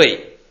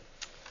beautifully.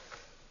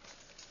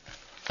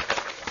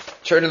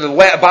 Turn to the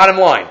bottom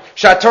line.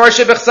 Shator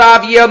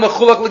shebechsav yel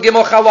mechulak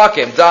legimel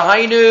chalakim.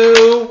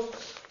 Dahainu.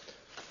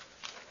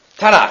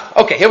 Tanakh.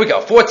 Okay, here we go.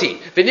 14.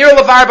 V'nir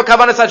levar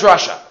b'kavanas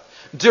hadrasha.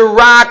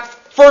 Direct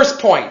first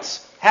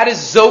point. How does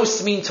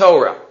Zos mean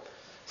Torah?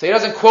 So he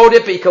doesn't quote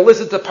it, but you can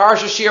listen to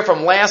Parsha Shir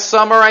from last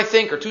summer, I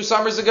think, or 2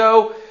 summers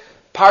ago.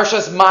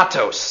 Parshas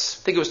Matos.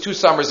 I think it was 2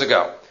 summers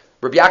ago.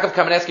 Rabbi Yaakov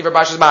Kamenetsky for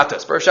Parshas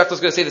Matos. Rav Shechter is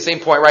going to say the same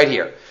point right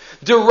here.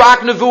 Dirak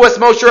nevuas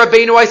Moshe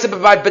Rabbeinu aiseh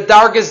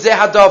b'darga zeh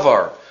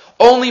hadavar.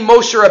 Only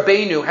Moshe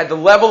Rabbeinu had the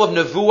level of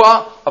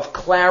nevuah of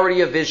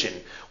clarity of vision.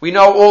 We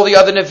know all the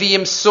other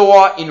Nevi'im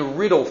saw in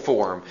riddle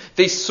form.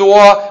 They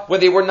saw when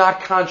they were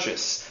not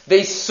conscious.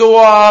 They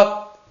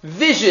saw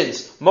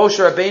visions. Moshe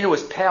Rabbeinu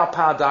was pa'al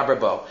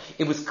dabrabo.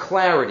 It was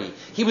clarity.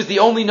 He was the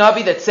only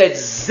Navi that said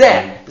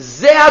Zeh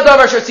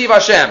hadavar shetziv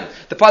Hashem.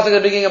 The pasuk at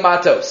the beginning of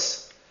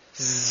Matos.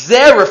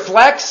 Zeh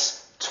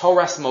reflects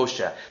Torah's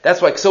Moshe.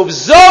 That's why so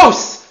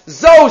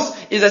Zos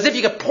is as if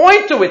you could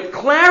point to it.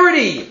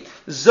 Clarity.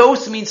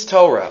 Zos means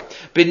Torah.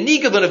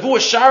 Benigad l'nevuah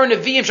shara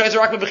neviim shayzer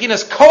rak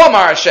bechinas ko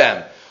amar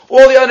Hashem.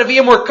 All the other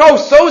neviim were ko.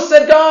 So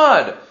said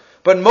God.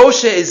 But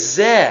Moshe is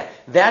Zeh.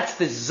 That's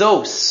the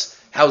Zos.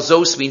 How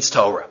Zos means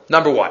Torah.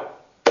 Number 1.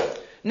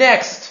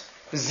 Next,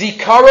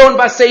 Zikaron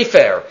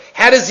Basefer.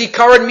 How does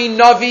Zikaron mean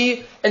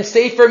Navi and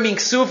Sefer mean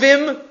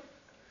Ksuvim?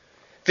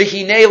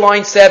 V'hinei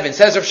line 7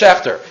 says Rav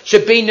Shechter.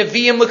 Shebei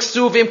Nevi'im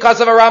l'Ksuvim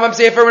kazav Rambam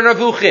Sefer and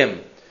Avuchim.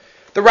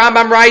 The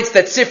Rambam writes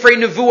that Sifrei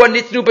Nevuah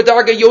nitnu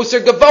b'darga yoser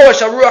gavoa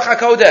shal Ruach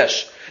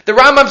HaKodesh. The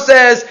Rambam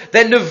says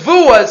that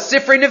Nevuah,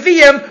 Sifrei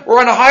Nevi'im, were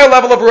on a higher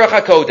level of Ruach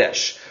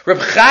HaKodesh. Reb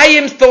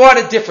Chaim thought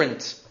a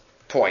different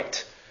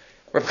point.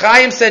 Reb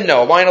Chaim said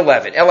no, line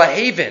 11.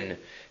 Elahaven,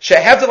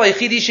 she'hevdel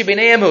ha'yichidi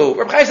shebeneimhu.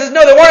 Reb Chaim says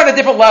no, they weren't on a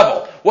different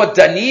level. What,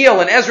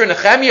 Daniel and Ezra and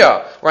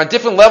Nehemiah were on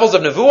different levels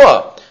of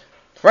Nevuah?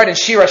 Right, and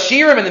Shir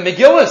HaShirim and the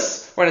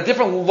Megillas were on a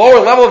different lower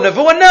level of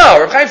Nevuah? No,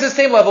 Reb Chaim says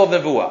same level of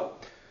Nevuah.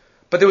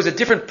 but there was a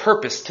different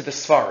purpose to the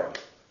Sfarim.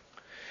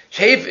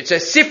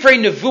 Sifrei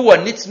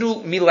Nevuah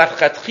nitznu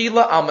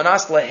milachatchila al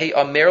manas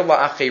lehe'amer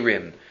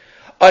la'acherim.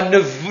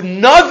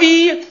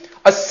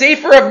 A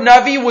sefer of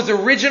Navi was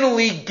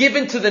originally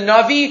given to the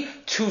Navi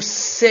to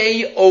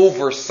say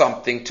over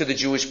something to the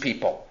Jewish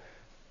people.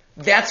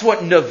 That's what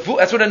a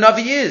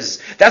Navi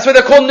is. That's why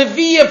they're called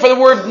Nevi'im, for the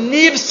word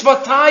Niv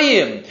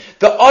Svatayim,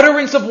 the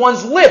utterance of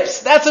one's lips.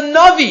 That's a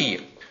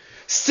Navi.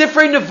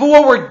 Sifrei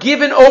Nevuah were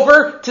given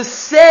over to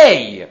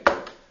say.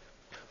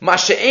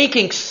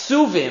 Masha'enkin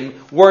Ksuvim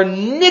were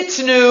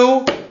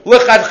nitnu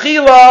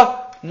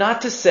l'chadchila,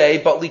 not to say,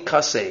 but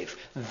likasev.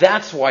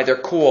 That's why they're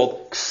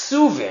called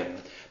Ksuvim.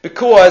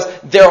 Because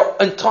their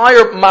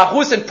entire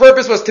mahus and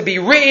purpose was to be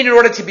written in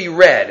order to be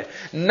read,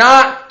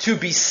 not to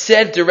be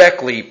said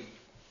directly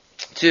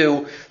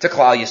to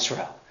Klal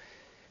Yisrael.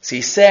 So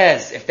he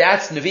says, if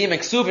that's Nevi'im and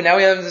Ksuvim, now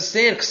we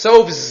understand,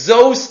 Ksov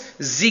Zos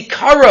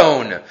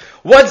Zikaron.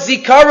 What's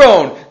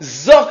Zikaron?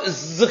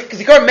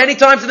 Zikaron, many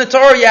times in the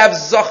Torah you have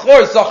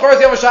Zachor.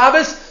 Zachor Yom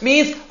Shabbos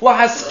means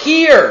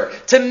Lahaskir,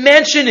 to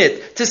mention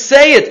it, to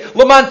say it.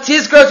 Laman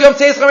Tizkar Yom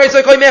Teischam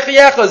Reitzai Koi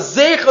Mechiyecha,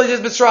 Zeichel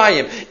Yiz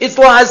Mitzrayim. It's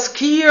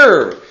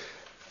Lahaskir.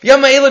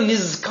 Yom Ha'elim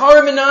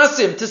Nizkarim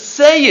Menasim, to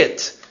say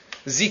it.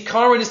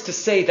 Zikaron is to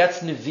say, that's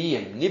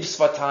Nevi'im, Niv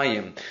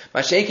Svatayim.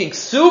 Mashenkin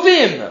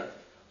Ksuvim.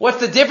 What's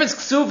the difference?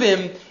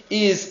 Ksuvim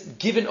is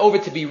given over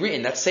to be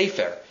written. That's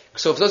Sefer.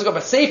 So if those go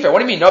about Sefer, what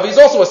do you mean? Navi is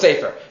also a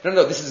Sefer.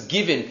 No, this is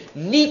given.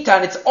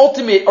 Nitan, its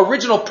ultimate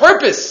original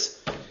purpose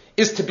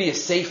is to be a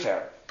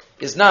Sefer,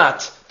 is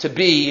not to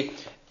be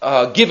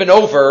given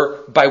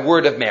over by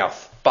word of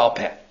mouth. Baal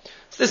Peh.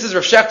 So this is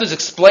Rav Shechter's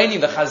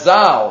explaining the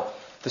Chazal.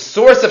 The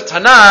source of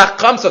Tanakh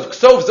comes of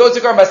Ksov, Zos,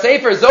 Zikar,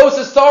 Basefer. Zos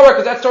is Torah,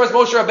 because that's Torah's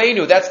Moshe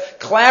Rabbeinu. That's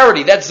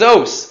clarity. That's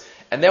Zos.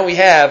 And then we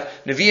have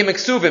Nevi'im and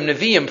Ksuvim,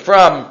 Nevi'im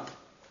from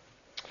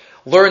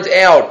learned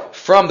out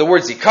from the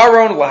word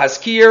Zikaron,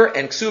 Lahaskir,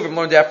 and Ksuvim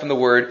learned out from the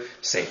word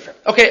Sefer.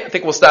 Okay, I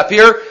think we'll stop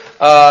here.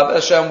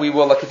 We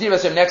will continue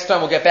this next time.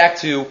 We'll get back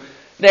to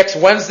next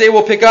Wednesday.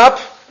 We'll pick up.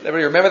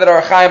 Everybody remember that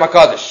our Chaim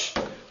HaKadosh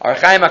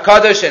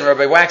and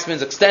Rabbi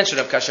Waxman's extension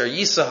of Kasher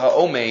Yisa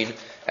HaOmein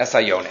Es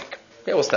HaYonik. Okay, we'll stop.